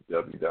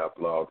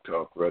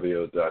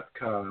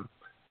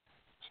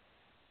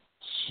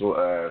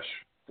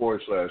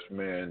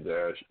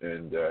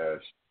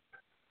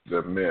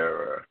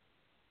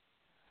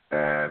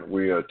And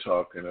we are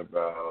talking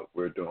about,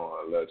 we're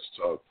doing Let's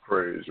Talk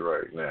Praise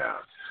right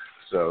now.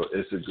 So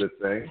it's a good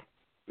thing.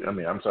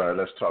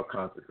 Let's Talk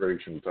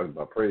Consecration. We talked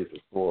about praise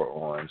before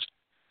on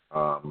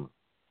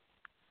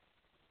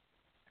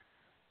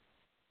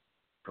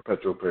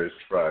Perpetual Praise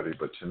Friday,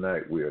 but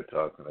tonight we are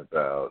talking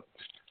about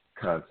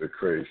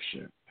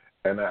consecration.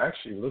 And I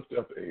actually looked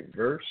up a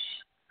verse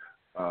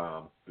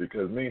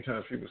because many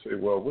times people say,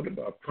 well, what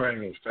about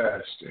praying and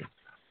fasting?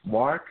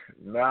 Mark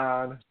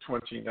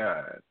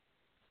 9:29,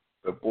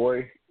 the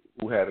boy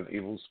who had an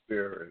evil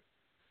spirit,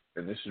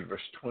 and this is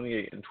verse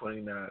 28 and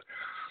 29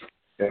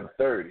 and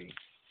 30.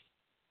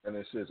 And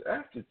it says,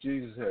 after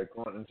Jesus had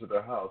gone into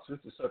the house, his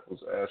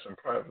disciples asked him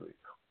privately,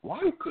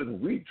 why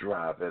couldn't we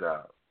drive it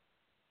out?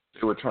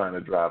 They were trying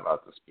to drive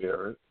out the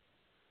spirit.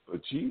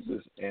 But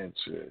Jesus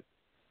answered,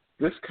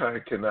 this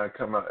kind cannot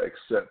come out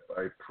except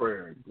by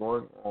prayer.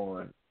 Going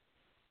on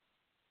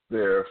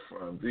there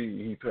from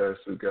thee, he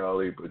passed through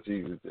Galilee, but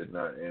Jesus did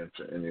not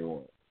answer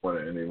anyone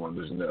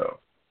to know.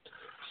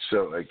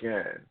 So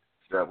again,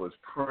 that was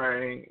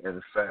praying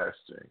and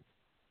fasting.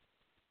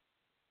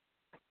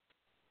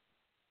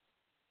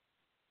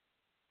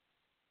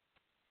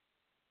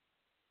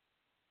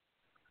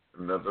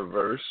 Another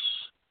verse,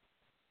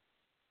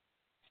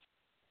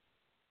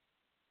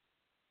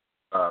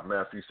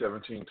 Matthew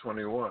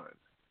 17:21.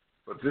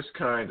 But this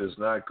kind does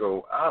not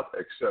go out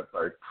except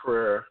by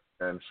prayer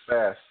and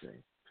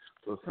fasting.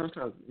 So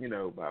sometimes,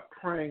 by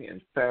praying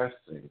and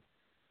fasting,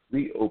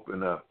 we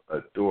open up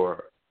the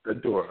door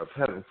of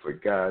heaven for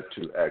God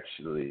to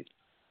actually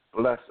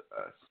bless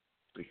us,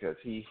 because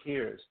He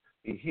hears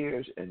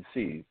and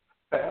sees.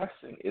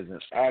 Fasting is an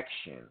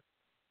action.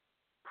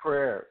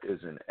 Prayer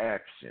is an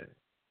action.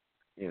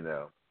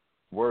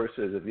 Word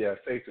says if you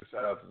have faith the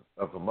size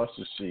of a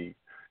mustard seed,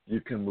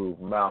 you can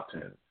move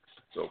mountains.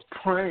 So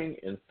praying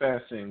and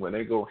fasting, when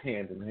they go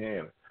hand in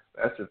hand,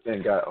 that's the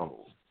thing.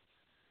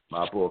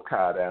 My boy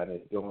Kai down there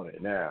doing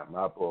it now.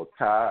 My boy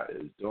Kai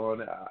is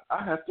doing it.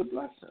 I have to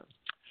bless him.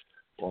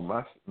 Well,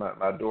 my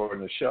daughter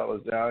Michelle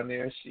is down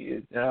there. She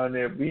is down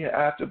there.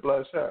 I have to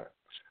bless her.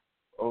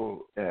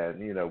 Oh, and,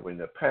 when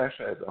the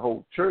pastor has the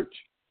whole church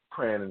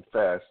praying and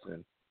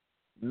fasting,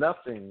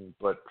 nothing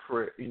but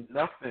prayer,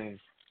 nothing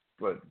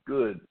but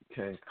good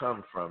can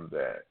come from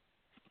that.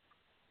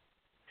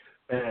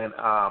 And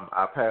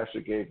our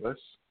pastor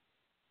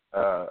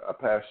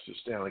Pastor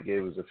Stanley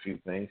gave us a few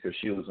things because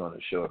she was on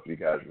the show, if you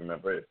guys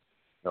remember it.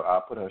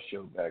 I'll put her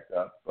show back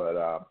up, but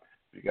if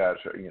you guys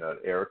heard,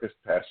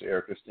 Pastor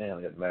Erica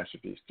Stanley at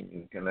Masterpiece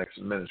Community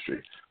Connection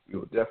Ministry, we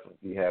will definitely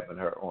be having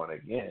her on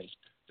again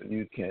so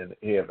you can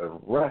hear the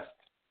rest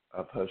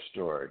of her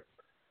story.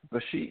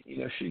 But she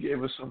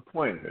gave us some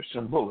pointers,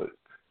 some bullets.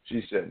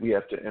 She said we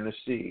have to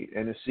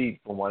intercede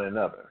for one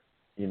another.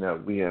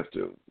 We have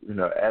to,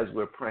 as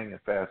we're praying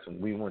and fasting,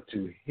 we want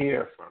to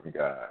hear from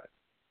God.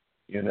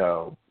 Then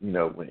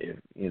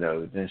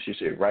she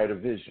said, write a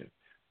vision.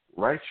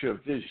 Write your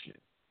vision.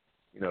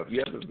 If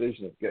you have a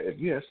vision of God, if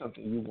you have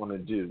something you want to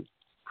do,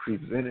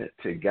 present it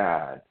to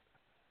God,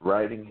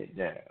 writing it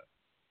down.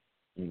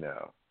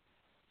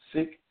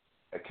 Seek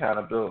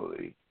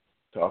accountability.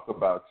 Talk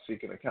about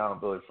seeking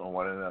accountability from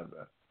one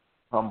another.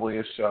 Humble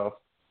yourself,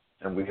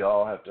 and we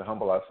all have to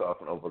humble ourselves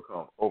and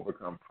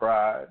overcome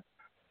pride.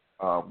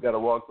 Got to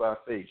walk by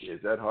faith.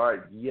 Is that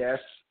hard? Yes,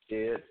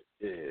 it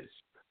is.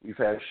 We've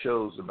had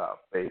shows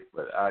about faith,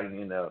 but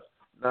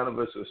none of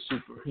us are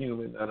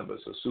superhuman. None of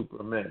us are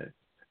supermen.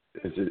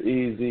 Is it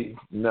easy?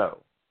 No.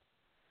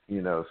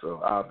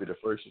 So I'll be the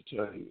first to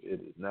tell you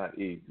it is not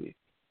easy,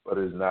 but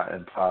it's not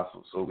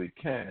impossible. So we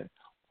can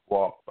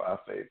walk by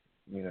faith.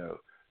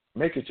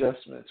 Make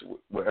adjustments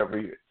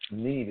wherever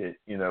needed.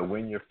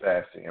 When you're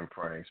fasting and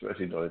praying,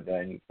 especially during the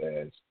Daniel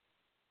fast.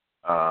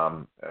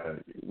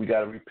 We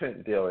got to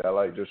repent daily. I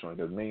like this one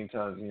because many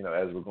times,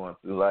 as we're going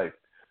through life,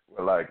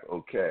 we're like,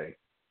 okay,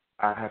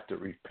 I have to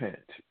repent.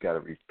 Got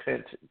to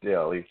repent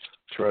daily.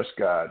 Trust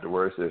God. The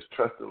word says,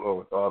 trust the Lord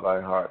with all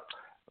thy heart.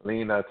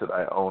 Lean not to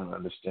thy own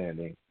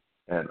understanding.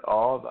 And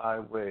all thy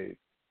ways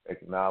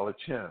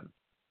acknowledge him,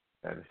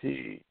 and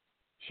he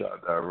shall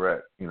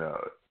direct,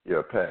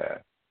 your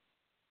path.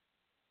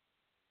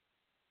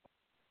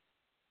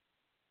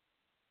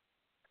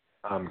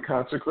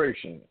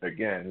 Consecration.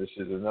 Again, this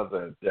is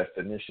another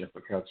definition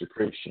for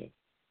consecration.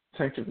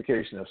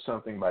 Sanctification of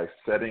something by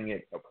setting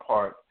it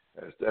apart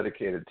as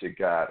dedicated to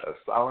God, a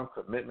solemn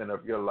commitment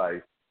of your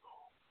life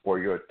or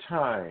your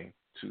time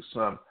to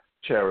some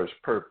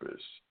cherished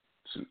purpose,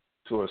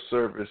 to a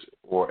service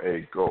or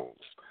a goal.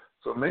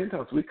 So many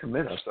times we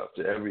commit ourselves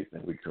to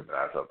everything. We commit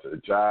ourselves to a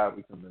job.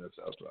 We commit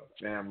ourselves to our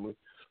family.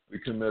 We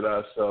commit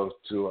ourselves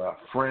to our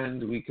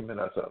friend. We commit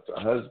ourselves to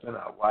our husband,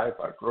 our wife,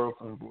 our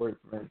girlfriend,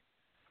 boyfriend.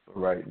 But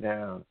right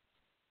now,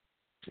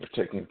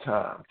 we're taking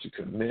time to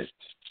commit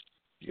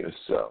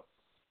yourself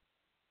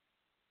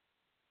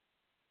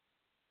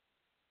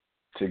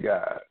to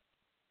God.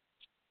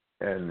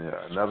 And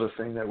another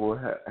thing that will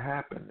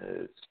happen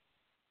is,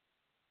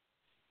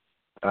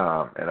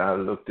 and I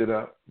looked it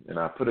up and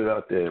I put it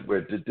out there,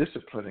 we're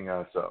disciplining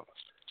ourselves.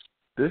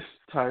 This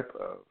type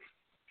of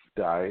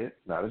diet,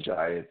 not a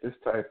diet, this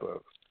type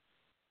of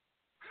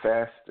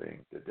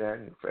fasting, the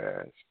Daniel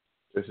fast,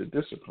 is a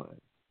discipline.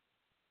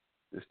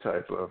 This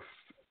type of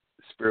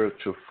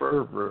spiritual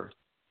fervor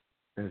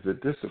is a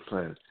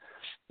discipline.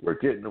 We're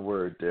getting the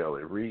word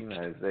daily, reading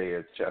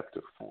Isaiah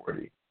chapter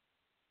 40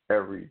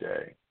 every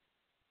day.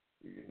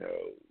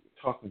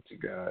 Talking to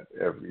God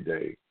every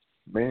day.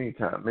 Many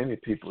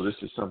people, this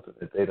is something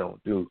that they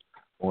don't do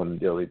on a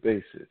daily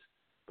basis.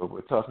 But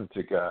we're talking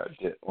to God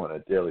on a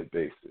daily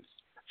basis,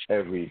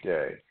 every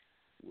day.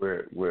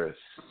 We're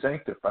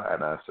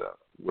sanctifying ourselves.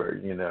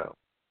 We're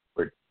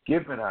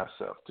giving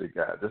ourselves to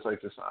God. Just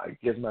like this, I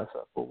give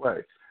myself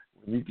away.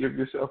 When you give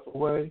yourself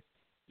away,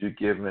 you're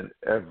giving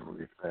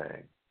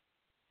everything.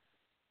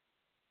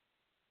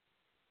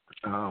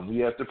 We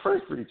have to pray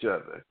for each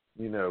other.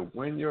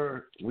 When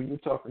you're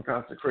talking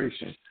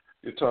consecration,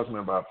 you're talking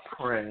about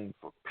praying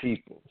for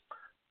people,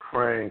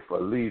 praying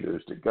for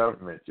leaders, the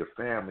government, your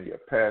family, your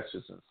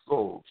pastors and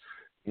souls.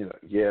 We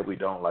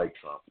don't like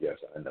Trump. Yes,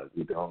 I know.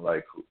 We don't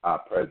like our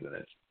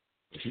president.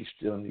 But he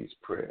still needs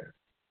prayer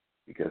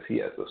because he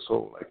has a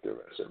soul like the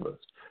rest of us.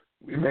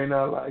 We may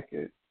not like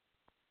it,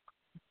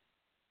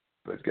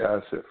 but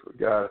God said, for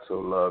God so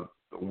loved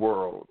the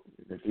world.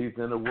 If he's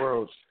in the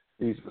world,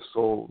 he's the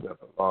soul that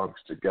belongs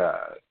to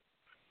God.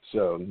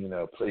 So,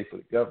 pray for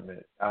the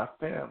government, our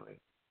family.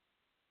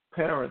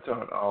 Parents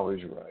aren't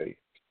always right.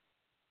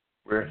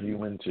 We're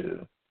human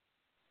too.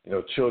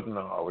 Children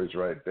are always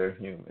right. They're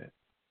human.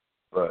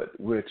 But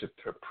we're to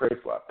pray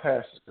for our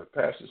pastors, because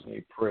pastors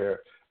need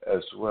prayer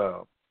as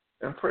well.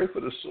 And pray for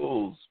the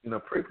souls,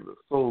 pray for the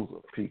souls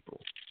of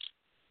people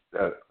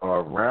that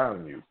are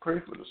around you. Pray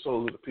for the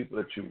souls of the people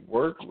that you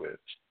work with.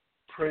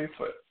 Pray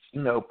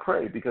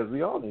because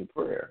we all need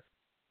prayer.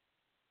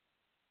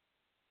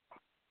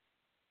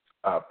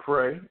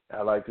 Pray.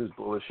 I like this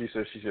bullet. She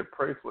said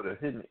pray for the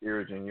hidden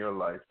areas in your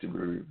life to be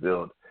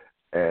revealed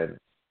and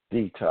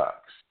detox.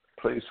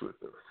 Place with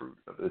the fruit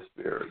of the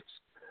Spirit.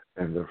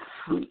 And the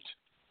fruit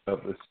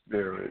of the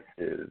Spirit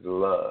is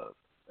love.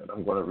 And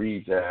I'm going to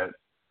read that.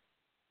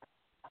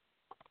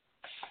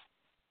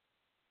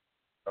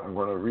 I'm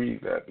going to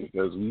read that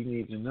because we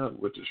need to know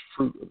what this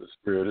fruit of the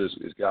Spirit is.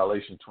 It's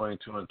Galatians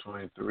 22 and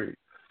 23.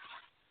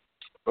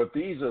 But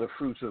these are the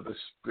fruits of the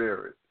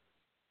Spirit.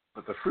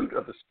 But the fruit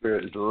of the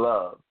Spirit is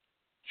love,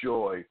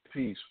 joy,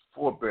 peace,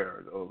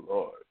 forbearance,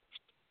 Lord.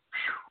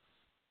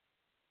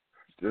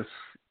 This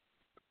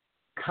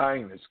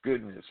kindness,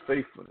 goodness,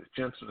 faithfulness,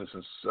 gentleness,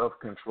 and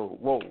self-control.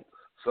 Whoa,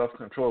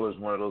 self-control is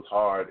one of those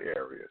hard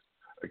areas.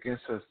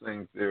 Against such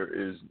things there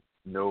is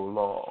no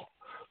law.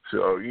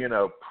 So,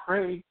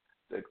 pray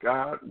that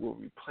God will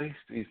replace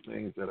these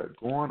things that are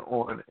going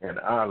on in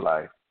our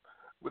life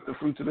with the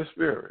fruits of the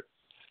Spirit,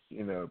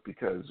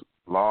 because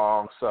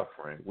long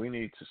suffering, we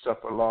need to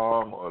suffer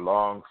long or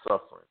long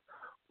suffering.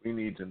 We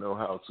need to know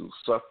how to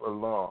suffer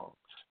long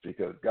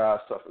because God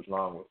suffers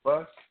long with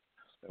us,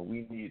 and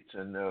we need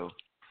to know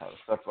how to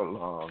suffer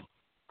long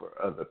for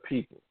other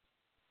people.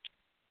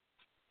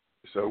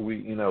 So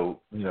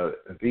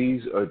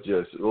these are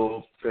just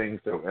little things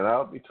that, and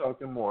I'll be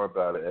talking more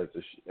about it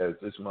as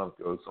this month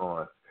goes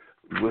on.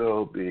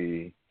 We'll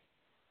be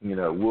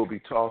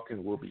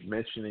talking, we'll be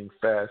mentioning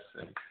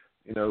fasting,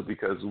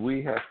 because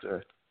we have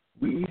to.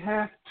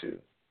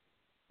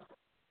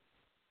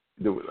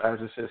 As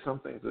I said, some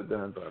things are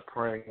done by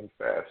praying and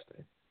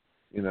fasting.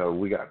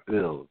 We got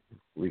bills,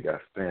 we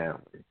got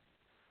family,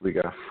 we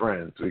got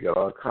friends, we got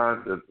all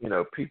kinds of,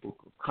 people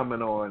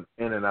coming on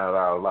in and out of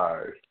our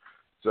lives.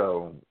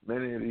 So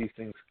many of these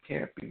things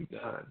can't be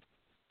done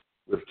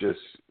with just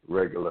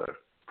regular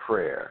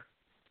prayer.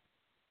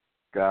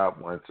 God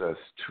wants us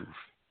to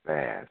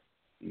fast.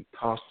 He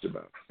talked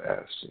about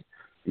fasting.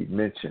 He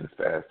mentioned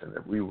fasting.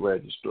 If we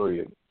read the story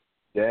of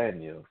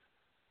Daniel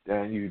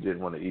didn't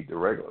want to eat the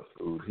regular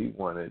food. He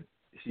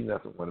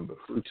nothing wanted but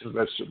fruits and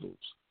vegetables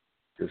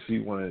because he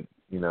wanted,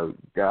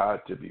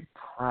 God to be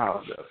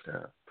proud of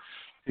him.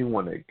 He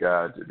wanted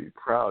God to be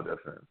proud of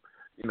him.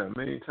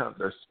 Many times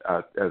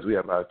as we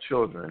have our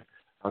children,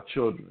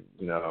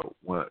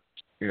 want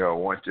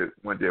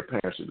their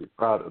parents to be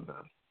proud of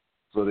them.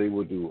 So they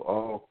will do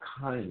all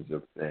kinds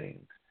of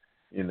things,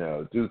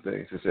 do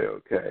things to say,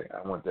 okay,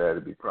 I want Dad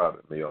to be proud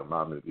of me or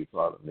Mom to be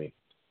proud of me.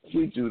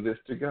 We do this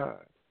to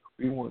God.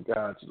 We want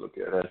God to look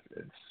at us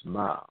and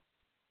smile.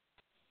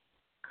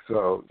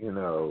 So,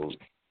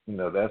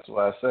 that's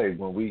why I say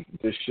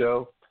this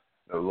show,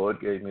 the Lord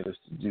gave me this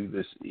to do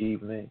this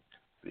evening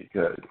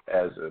because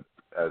as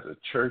a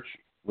church,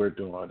 we're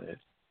doing it.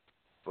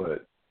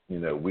 But,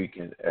 we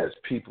can, as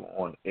people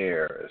on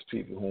air, as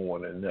people who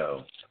want to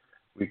know,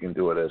 we can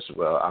do it as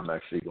well. I'm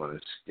actually going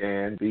to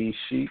scan these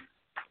sheets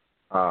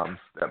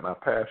that my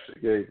pastor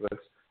gave us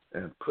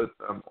and put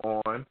them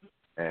on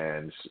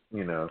and,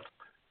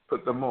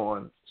 put them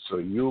on so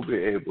you'll be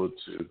able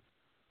to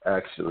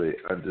actually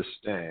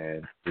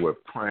understand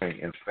what praying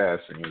and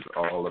fasting is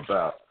all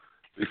about.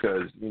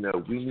 Because, we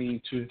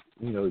need to,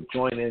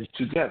 join in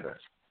together.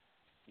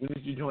 We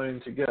need to join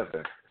in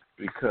together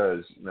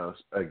because,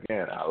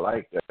 again, I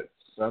like that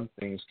some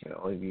things can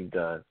only be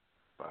done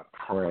by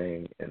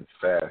praying and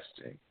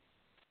fasting.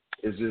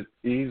 Is it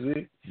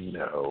easy?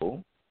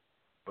 No.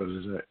 But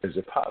is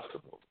it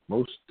possible?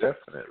 Most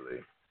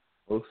definitely.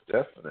 Most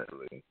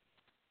definitely.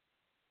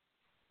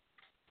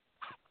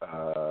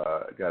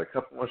 I got a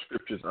couple more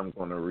scriptures I'm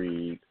going to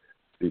read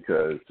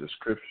because the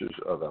scriptures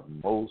are the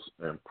most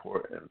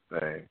important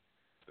thing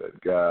that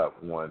God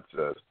wants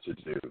us to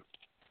do.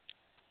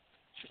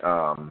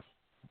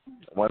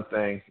 One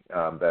thing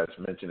that's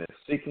mentioned is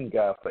seeking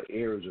God for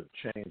areas of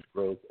change,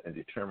 growth, and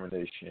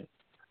determination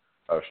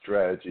of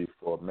strategy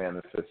for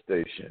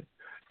manifestation.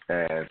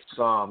 And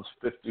Psalms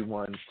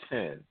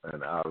 51:10,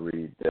 and I'll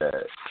read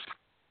that.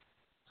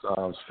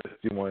 Psalms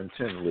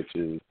 51:10, which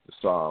is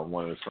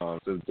one of the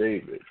Psalms of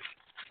David,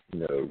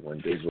 when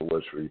David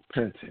was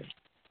repenting.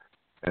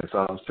 And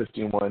Psalms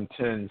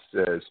 51:10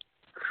 says,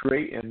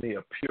 create in me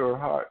a pure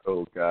heart,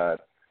 O God,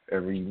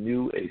 and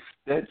renew a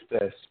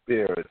steadfast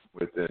spirit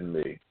within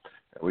me.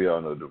 And we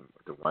all know the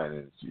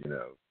Winans,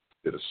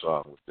 did a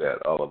song with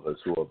that. All of us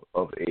who are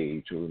of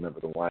age who remember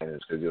the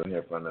Winans because you don't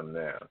hear from them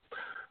now.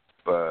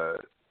 But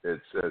it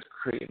says,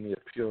 create in me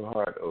a pure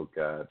heart, O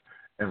God,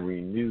 and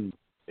renew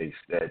a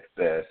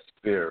steadfast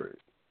spirit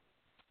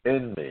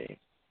in me.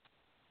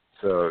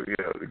 So,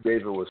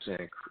 David was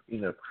saying,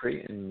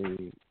 create in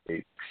me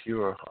a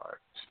pure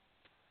heart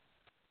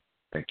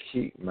and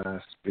keep my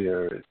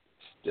spirit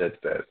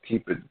steadfast.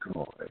 Keep it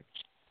going.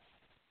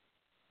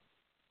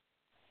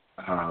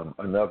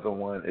 Another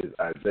one is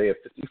Isaiah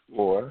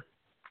 54.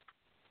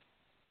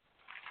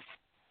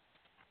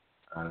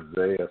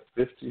 Isaiah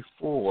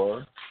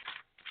 54,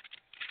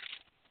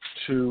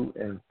 2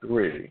 and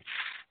 3.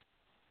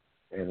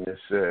 And it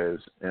says,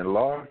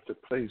 enlarge the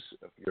place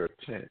of your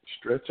tent.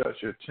 Stretch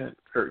out your tent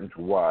curtains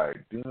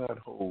wide. Do not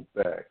hold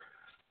back.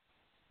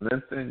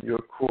 Lengthen your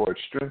cords.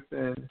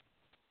 Strengthen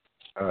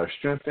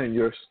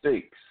your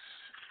stakes.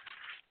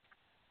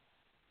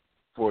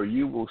 For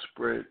you will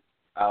spread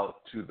out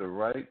to the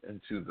right and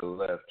to the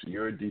left.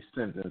 Your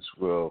descendants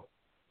will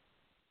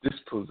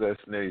dispossess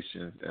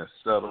nations and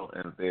settle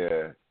in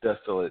their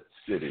desolate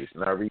cities.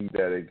 And I read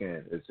that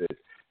again. It says,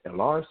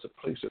 enlarge the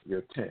place of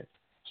your tent.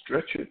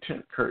 Stretch your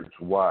tent curtains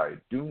wide.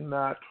 Do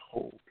not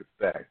hold it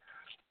back.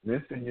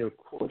 Lengthen your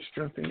cords.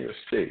 Strengthen your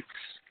stakes.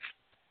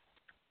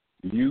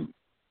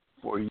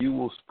 For you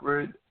will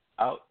spread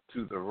out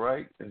to the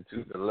right and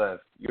to the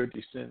left. Your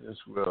descendants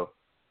will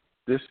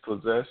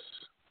dispossess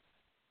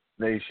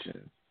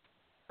nations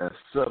and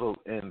settle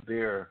in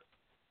their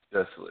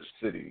desolate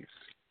cities.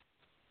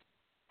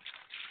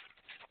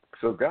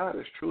 So God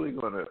is truly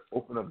going to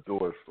open up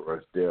doors for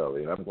us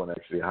daily, and I'm going to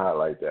actually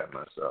highlight that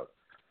myself.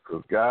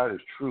 Because God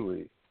is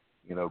truly,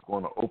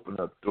 going to open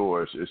up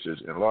doors. It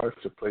says, enlarge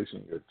the place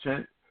in your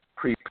tent,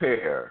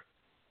 Prepare.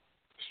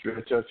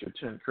 Stretch out your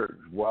tent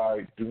curtains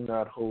wide. Do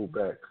not hold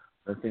back.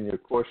 Strengthen your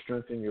core.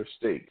 Strengthen your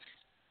stakes.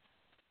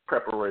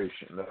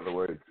 Preparation. In other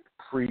words,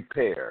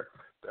 prepare.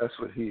 That's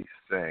what he's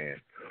saying.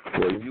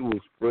 Where you will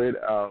spread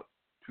out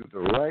to the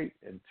right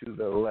and to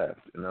the left.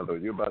 In other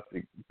words, you're about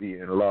to be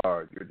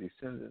enlarged. Your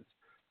descendants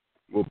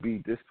will be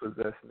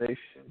dispossessed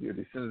nation. Your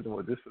descendants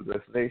will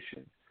dispossess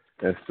nations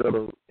and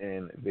settle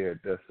in their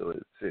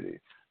desolate city.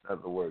 In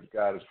other words,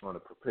 God is going to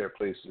prepare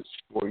places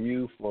for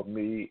you, for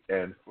me,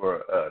 and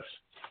for us.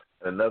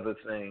 Another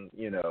thing,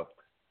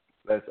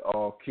 let's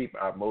all keep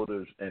our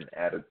motives and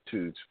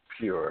attitudes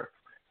pure.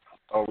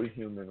 Are we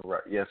human?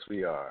 Right? Yes,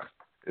 we are.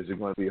 Is it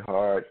going to be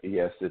hard?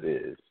 Yes, it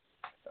is.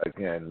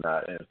 Again,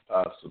 not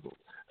impossible.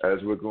 As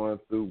we're going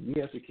through,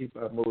 we have to keep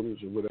our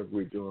motives or whatever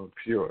we're doing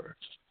pure.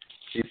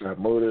 Keep our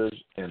motives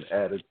and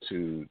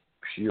attitude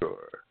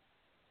pure.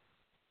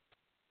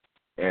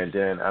 And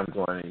then I'm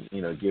going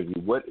to, give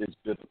you what is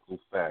biblical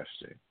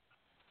fasting.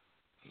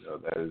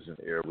 That is an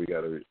area we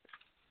got to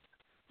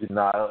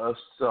deny of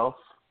self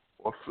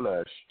or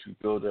flesh to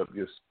build up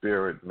your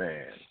spirit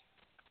man.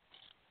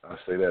 I'll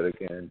say that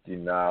again.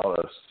 Denial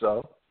of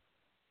self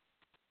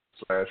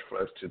 /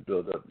 flesh to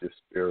build up your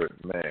spirit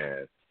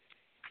man.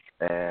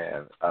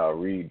 And I'll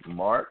read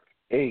Mark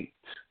 8.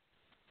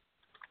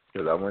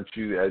 Because I want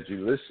you, as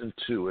you listen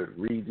to it,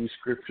 read these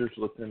scriptures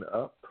looking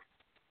up.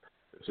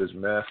 It says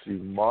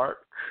Matthew,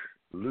 Mark,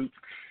 Luke.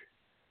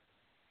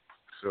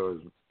 So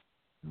it's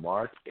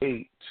Mark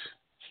 8.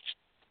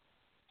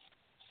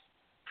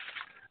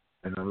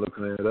 And I'm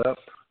looking it up.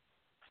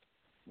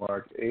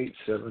 Mark 8,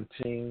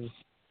 17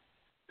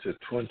 to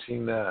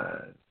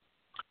 29.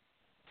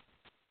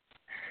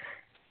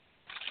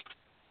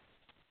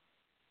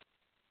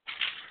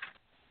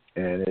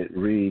 And it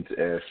reads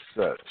as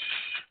such.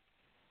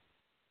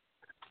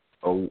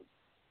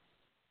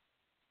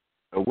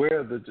 Aware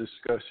of the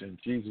discussion,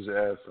 Jesus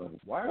asked them,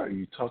 "Why are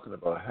you talking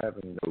about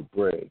having no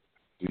bread?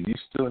 Do you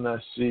still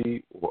not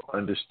see or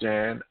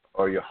understand?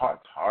 Are your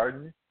hearts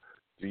hardened?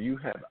 Do you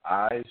have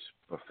eyes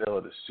but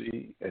fail to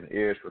see and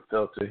ears but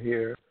fail to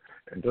hear?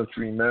 And don't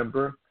you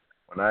remember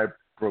when I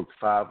broke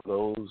 5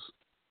 loaves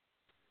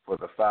for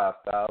the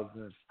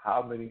 5,000?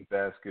 How many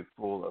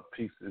basketful of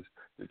pieces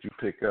did you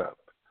pick up?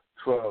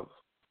 12,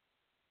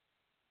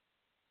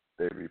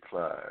 they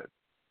replied.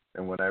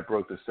 And when I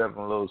broke the 7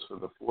 loaves for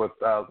the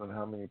 4,000,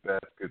 how many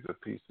baskets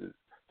of pieces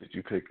did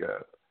you pick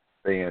up?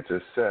 They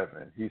answered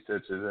 7. He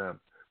said to them,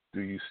 do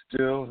you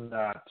still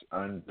not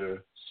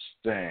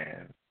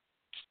understand?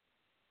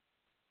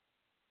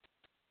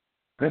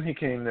 Then he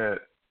came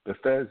to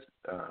Bethesda,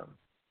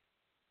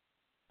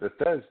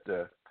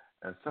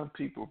 and some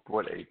people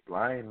brought a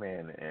blind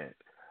man in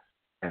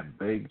and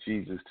begged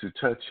Jesus to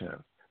touch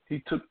him.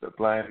 He took the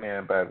blind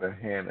man by the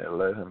hand and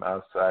led him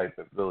outside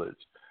the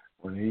village.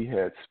 When he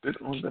had spit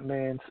on the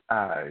man's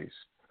eyes,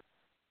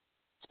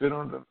 spit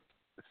on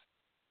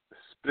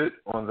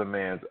the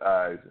man's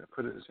eyes and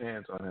put his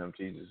hands on him,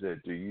 Jesus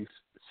said, do you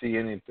see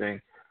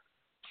anything?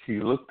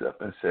 He looked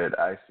up and said,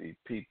 I see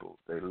people.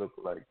 They look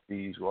like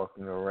thieves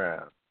walking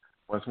around.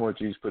 Once more,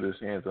 Jesus put his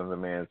hands on the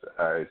man's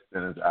eyes,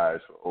 then his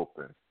eyes were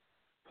opened.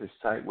 His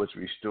sight was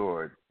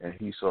restored, and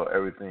he saw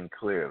everything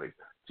clearly.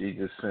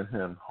 Jesus sent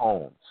him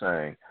home,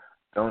 saying,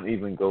 don't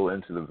even go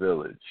into the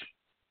village.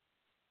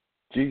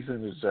 Jesus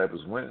and his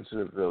disciples went into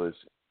the village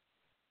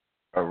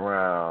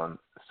around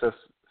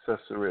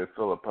Caesarea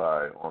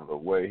Philippi. On the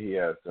way, he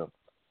asked them,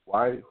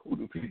 who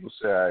do people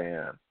say I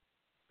am?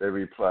 They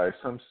replied,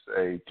 some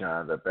say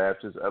John the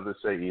Baptist, others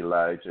say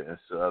Elijah, and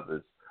still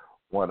others,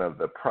 one of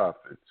the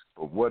prophets.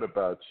 But what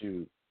about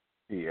you?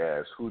 He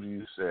asked, who do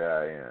you say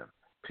I am?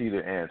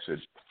 Peter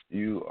answered,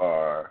 you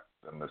are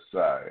the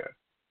Messiah.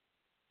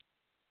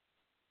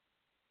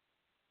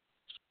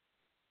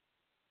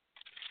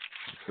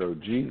 So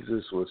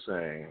Jesus was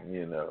saying,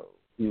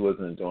 he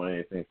wasn't doing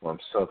anything for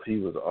himself. He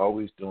was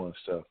always doing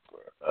stuff for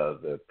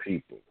other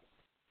people.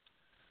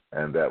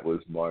 And that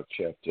was Mark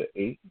chapter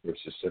 8,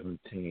 verses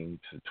 17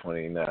 to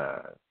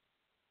 29.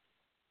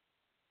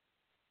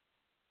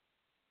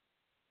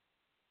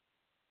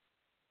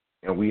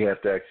 And we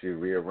have to actually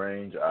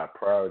rearrange our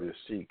priorities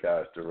to seek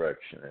God's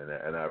direction.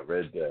 And I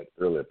read that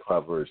earlier,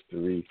 Proverbs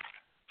 3,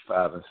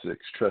 5, and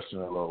 6. Trust in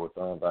the Lord with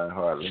all thy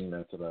heart, lean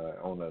not to thy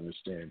own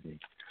understanding,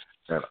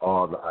 and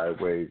all thy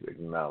ways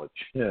acknowledge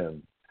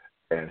him,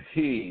 and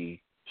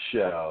he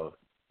shall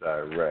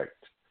direct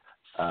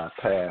our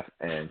path.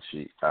 And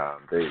she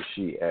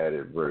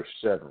added verse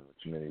 7,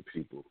 which many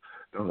people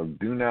don't know.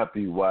 Do not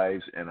be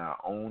wise in our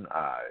own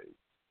eyes.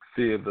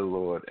 Fear the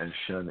Lord and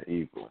shun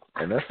evil.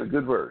 And that's a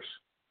good verse,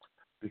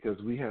 because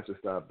we have to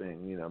stop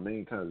being,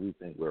 many times we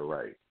think we're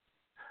right.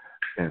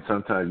 And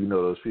sometimes,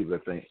 those people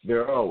that think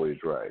they're always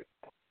right.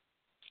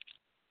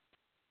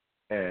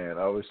 And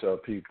I always tell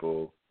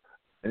people,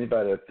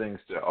 anybody that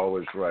thinks they're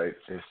always right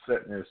is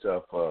setting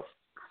yourself up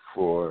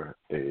for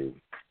a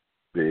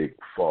big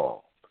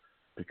fall,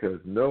 because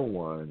no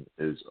one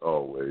is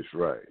always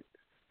right.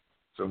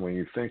 So when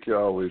you think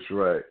you're always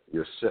right,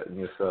 you're setting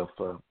yourself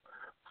up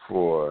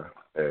for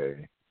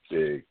a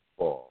big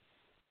fall.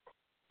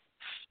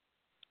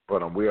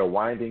 But we are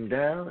winding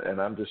down,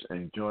 and I'm just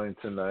enjoying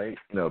tonight,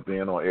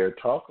 being on air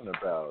talking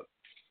about,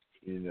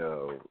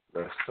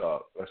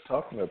 let's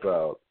talking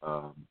about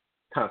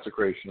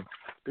consecration,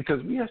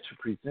 because we have to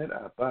present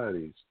our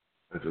bodies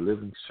as a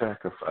living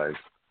sacrifice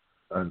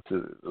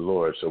unto the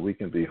Lord so we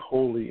can be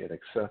holy and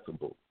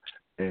acceptable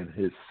in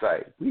his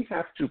sight. We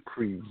have to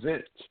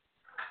present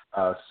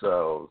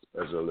ourselves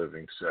as a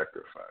living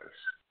sacrifice.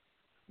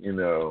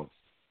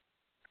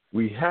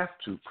 We have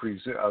to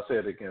present, I'll say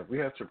it again, we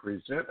have to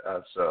present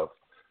ourselves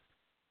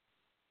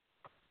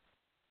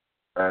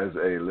as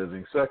a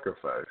living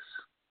sacrifice.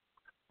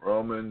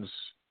 Romans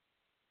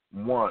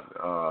 12:1.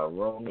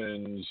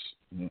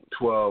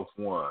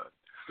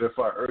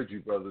 Therefore, I urge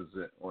you, brothers,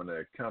 on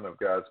the account of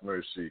God's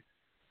mercy,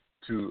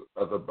 to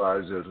other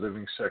bodies as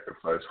living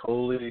sacrifice,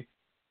 holy,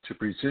 to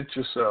present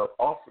yourself,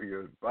 offer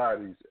your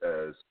bodies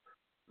as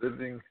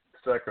living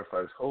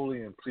sacrifice,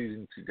 holy and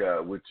pleasing to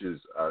God, which is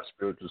our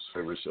spiritual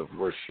service of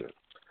worship.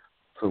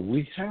 So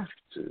we have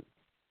to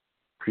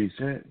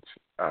present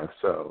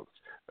ourselves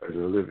as a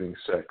living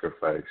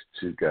sacrifice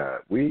to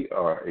God. We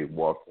are a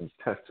walking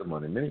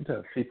testimony. Many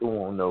times people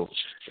won't know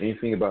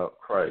anything about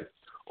Christ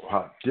or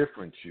how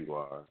different you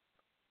are.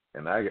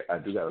 And I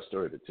do got a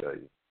story to tell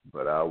you,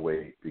 but I'll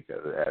wait,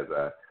 because as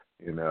I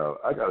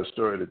got a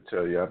story to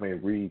tell you. I may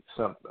read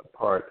a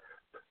part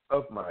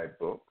of my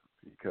book,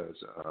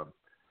 because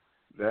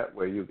that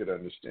way you get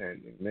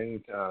understanding. Many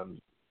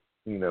times,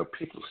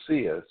 people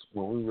see us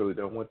when we really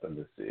don't want them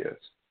to see us.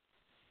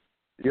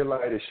 Your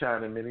light is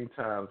shining many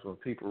times when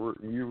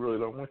you really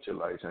don't want your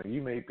light shining.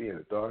 You may be in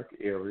a dark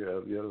area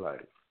of your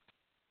life.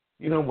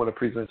 You don't want to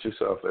present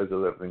yourself as a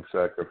living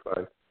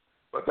sacrifice,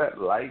 but that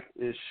light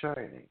is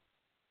shining.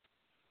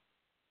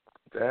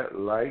 That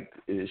light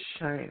is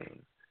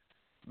shining.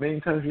 Many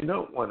times we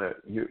don't want to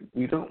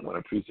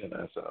present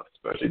ourselves,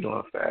 especially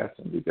during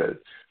fasting, because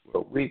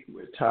we're weak,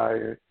 we're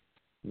tired.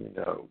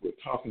 We're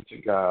talking to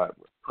God,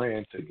 we're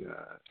praying to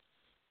God,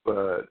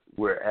 but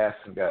we're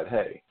asking God,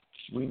 hey,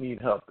 we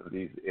need help in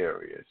these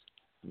areas.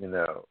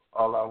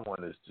 All I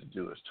want us to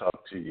do is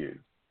talk to you.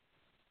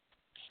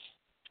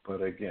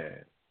 But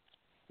again,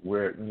 we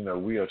are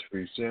to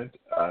present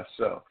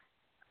ourselves.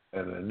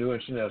 And the New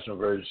International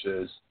Version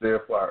says,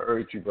 therefore I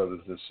urge you,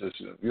 brothers and sisters,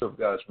 in view of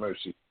God's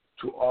mercy,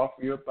 to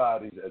offer your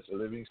bodies as a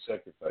living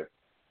sacrifice,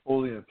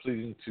 holy and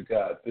pleasing to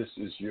God. This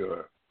is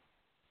your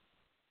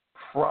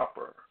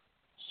proper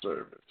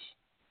service.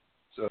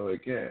 So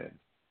again,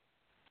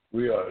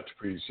 we are to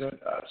present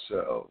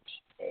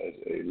ourselves as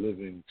a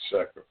living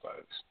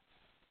sacrifice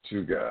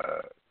to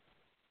God.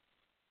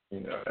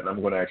 And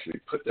I'm going to actually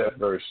put that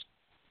verse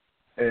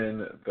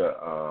in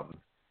the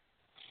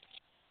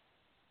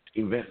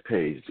event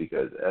page,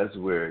 because as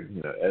we're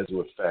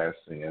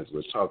fasting, as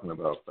we're talking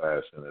about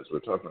fasting, as we're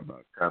talking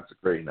about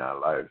consecrating our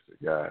lives to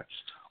God,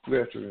 we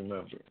have to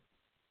remember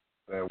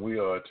that we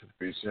are to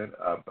present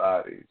our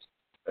bodies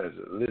as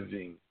a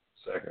living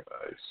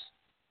sacrifice,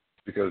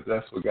 because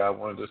that's what God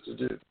wanted us to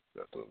do.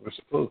 That's what we're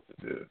supposed to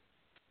do.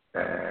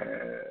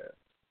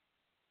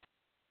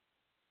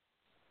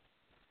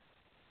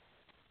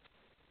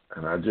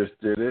 And I just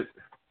did it.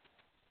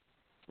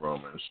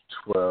 Romans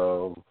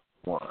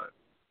 12:1.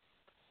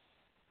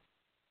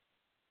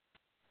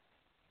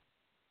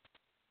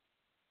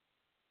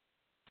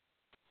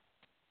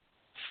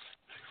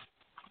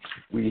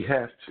 We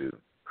have to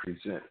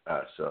present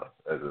ourselves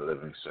as a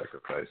living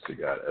sacrifice to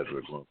God as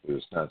we're going through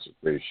this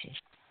consecration,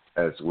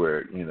 as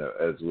we're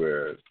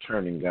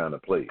turning down a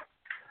plate,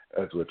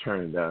 as we're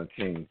turning down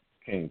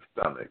King's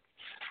stomach,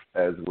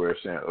 as we're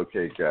saying,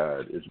 okay,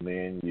 God, it's me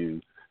and you.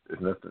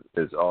 It's nothing.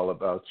 It's all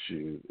about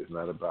you. It's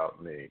not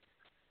about me.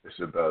 It's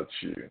about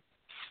you.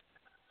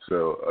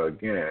 So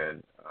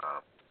again,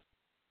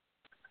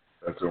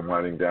 as we're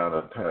winding down,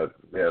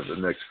 we have the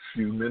next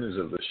few minutes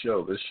of the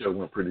show. This show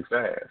went pretty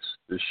fast.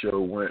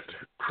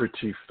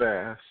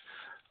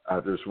 I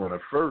just want to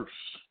first,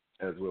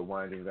 as we're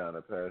winding down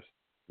the past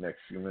next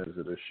few minutes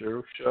of the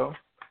show,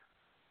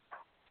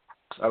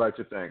 I'd like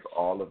to thank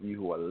all of you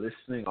who are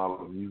listening, all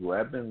of you who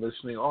have been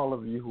listening, all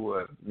of you who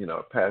are,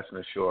 passing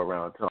the show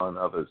around, telling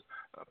others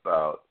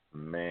about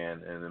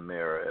Man in the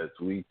Mirror, as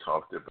we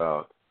talked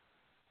about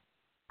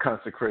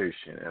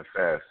consecration and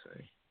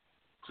fasting.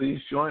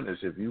 Please join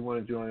us. If you want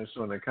to join us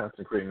on the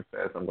consecrating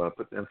fast, I'm going to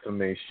put the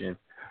information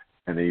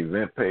in the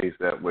event page.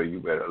 That way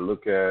you better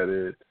look at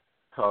it,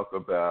 talk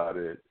about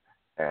it,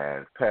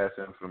 and pass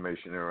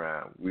information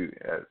around.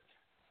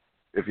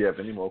 If you have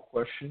any more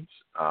questions,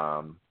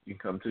 you can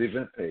come to the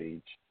event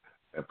page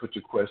and put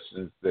your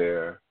questions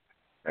there.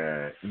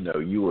 And,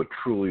 you will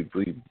truly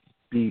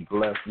be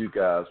blessed. You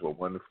guys were a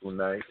wonderful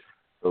night.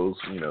 Those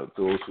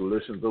who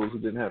listened, those who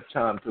didn't have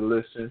time to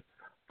listen.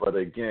 But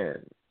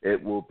again,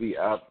 it will be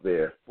out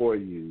there for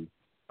you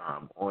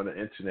on the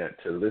internet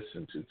to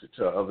listen to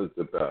tell others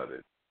about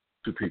it,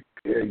 to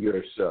prepare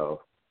yourself.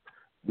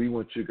 We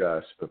want you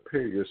guys to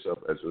prepare yourself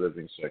as a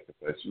living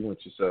sacrifice. We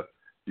want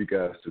you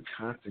guys to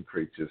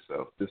consecrate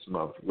yourself this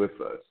month with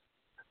us.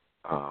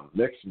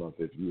 Next month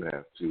if you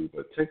have to,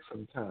 but take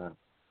some time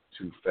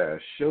to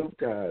fast. Show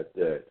God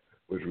that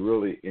what's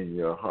really in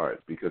your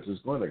heart, because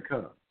it's going to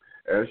come.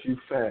 As you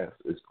fast,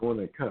 it's going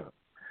to come.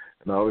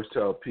 And I always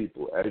tell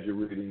people, as you're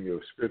reading your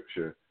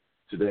scripture,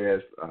 today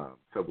is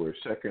February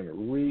 2nd,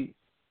 read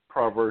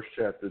Proverbs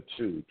chapter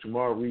 2.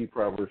 Tomorrow, read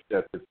Proverbs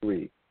chapter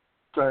 3.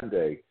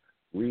 Sunday,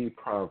 read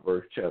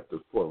Proverbs chapter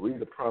 4.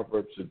 Read the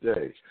Proverbs a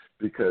day,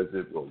 because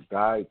it will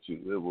guide you.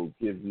 It will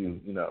give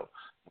you,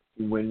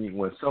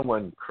 when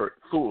someone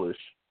foolish,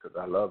 because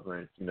I love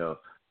when,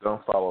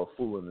 don't follow a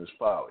fool in his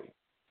folly.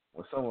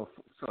 When someone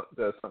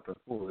does something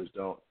foolish,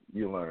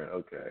 you learn,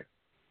 okay,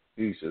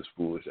 he's just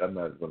foolish. I'm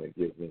not going to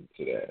give in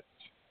to that.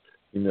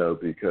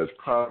 Because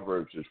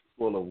Proverbs is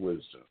full of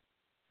wisdom.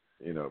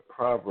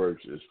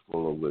 Proverbs is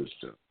full of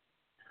wisdom.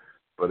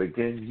 But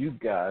again, you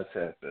guys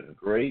have been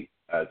great.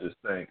 I just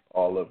thank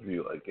all of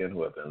you, again,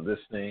 who have been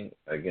listening.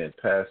 Again,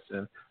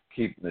 Pastor,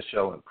 keep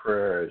Michelle in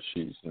prayer as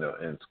she's,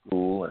 in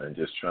school and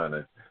just trying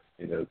to,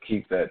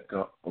 keep that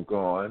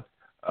going.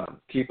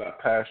 Keep our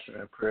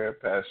pastor in prayer,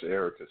 Pastor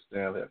Erica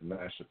Stanley of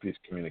Masterpiece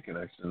Community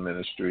Connection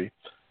Ministry.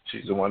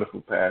 She's a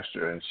wonderful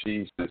pastor, and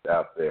she's just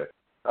out there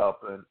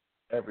helping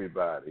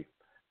everybody.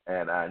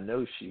 And I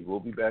know she will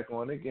be back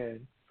on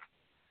again.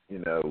 She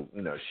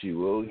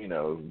will, we're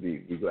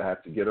going to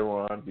have to get her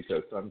on,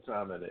 because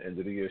sometime at the end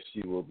of the year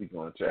she will be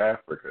going to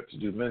Africa to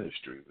do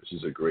ministry, which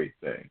is a great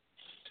thing.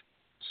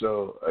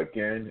 So,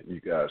 again,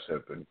 you guys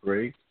have been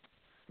great.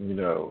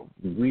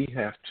 We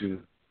have to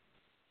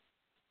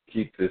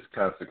keep this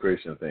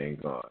consecration thing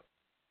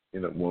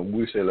going. When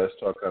we say let's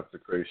talk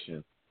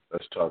consecration,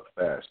 let's talk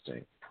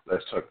fasting.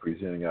 Let's talk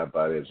presenting our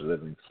body as a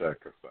living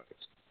sacrifice.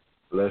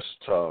 Let's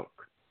talk,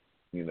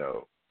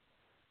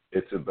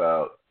 it's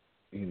about,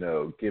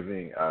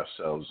 giving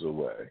ourselves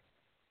away.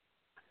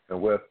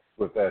 And with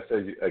that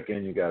said,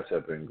 again, you guys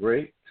have been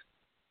great.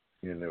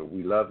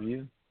 We love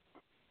you.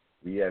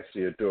 We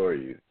actually adore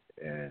you.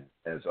 And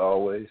as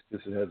always,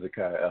 this is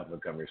Hezekiah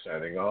Montgomery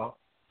signing off.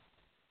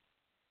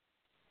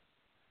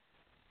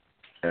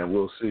 And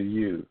we'll see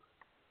you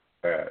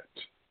at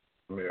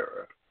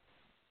Mirror.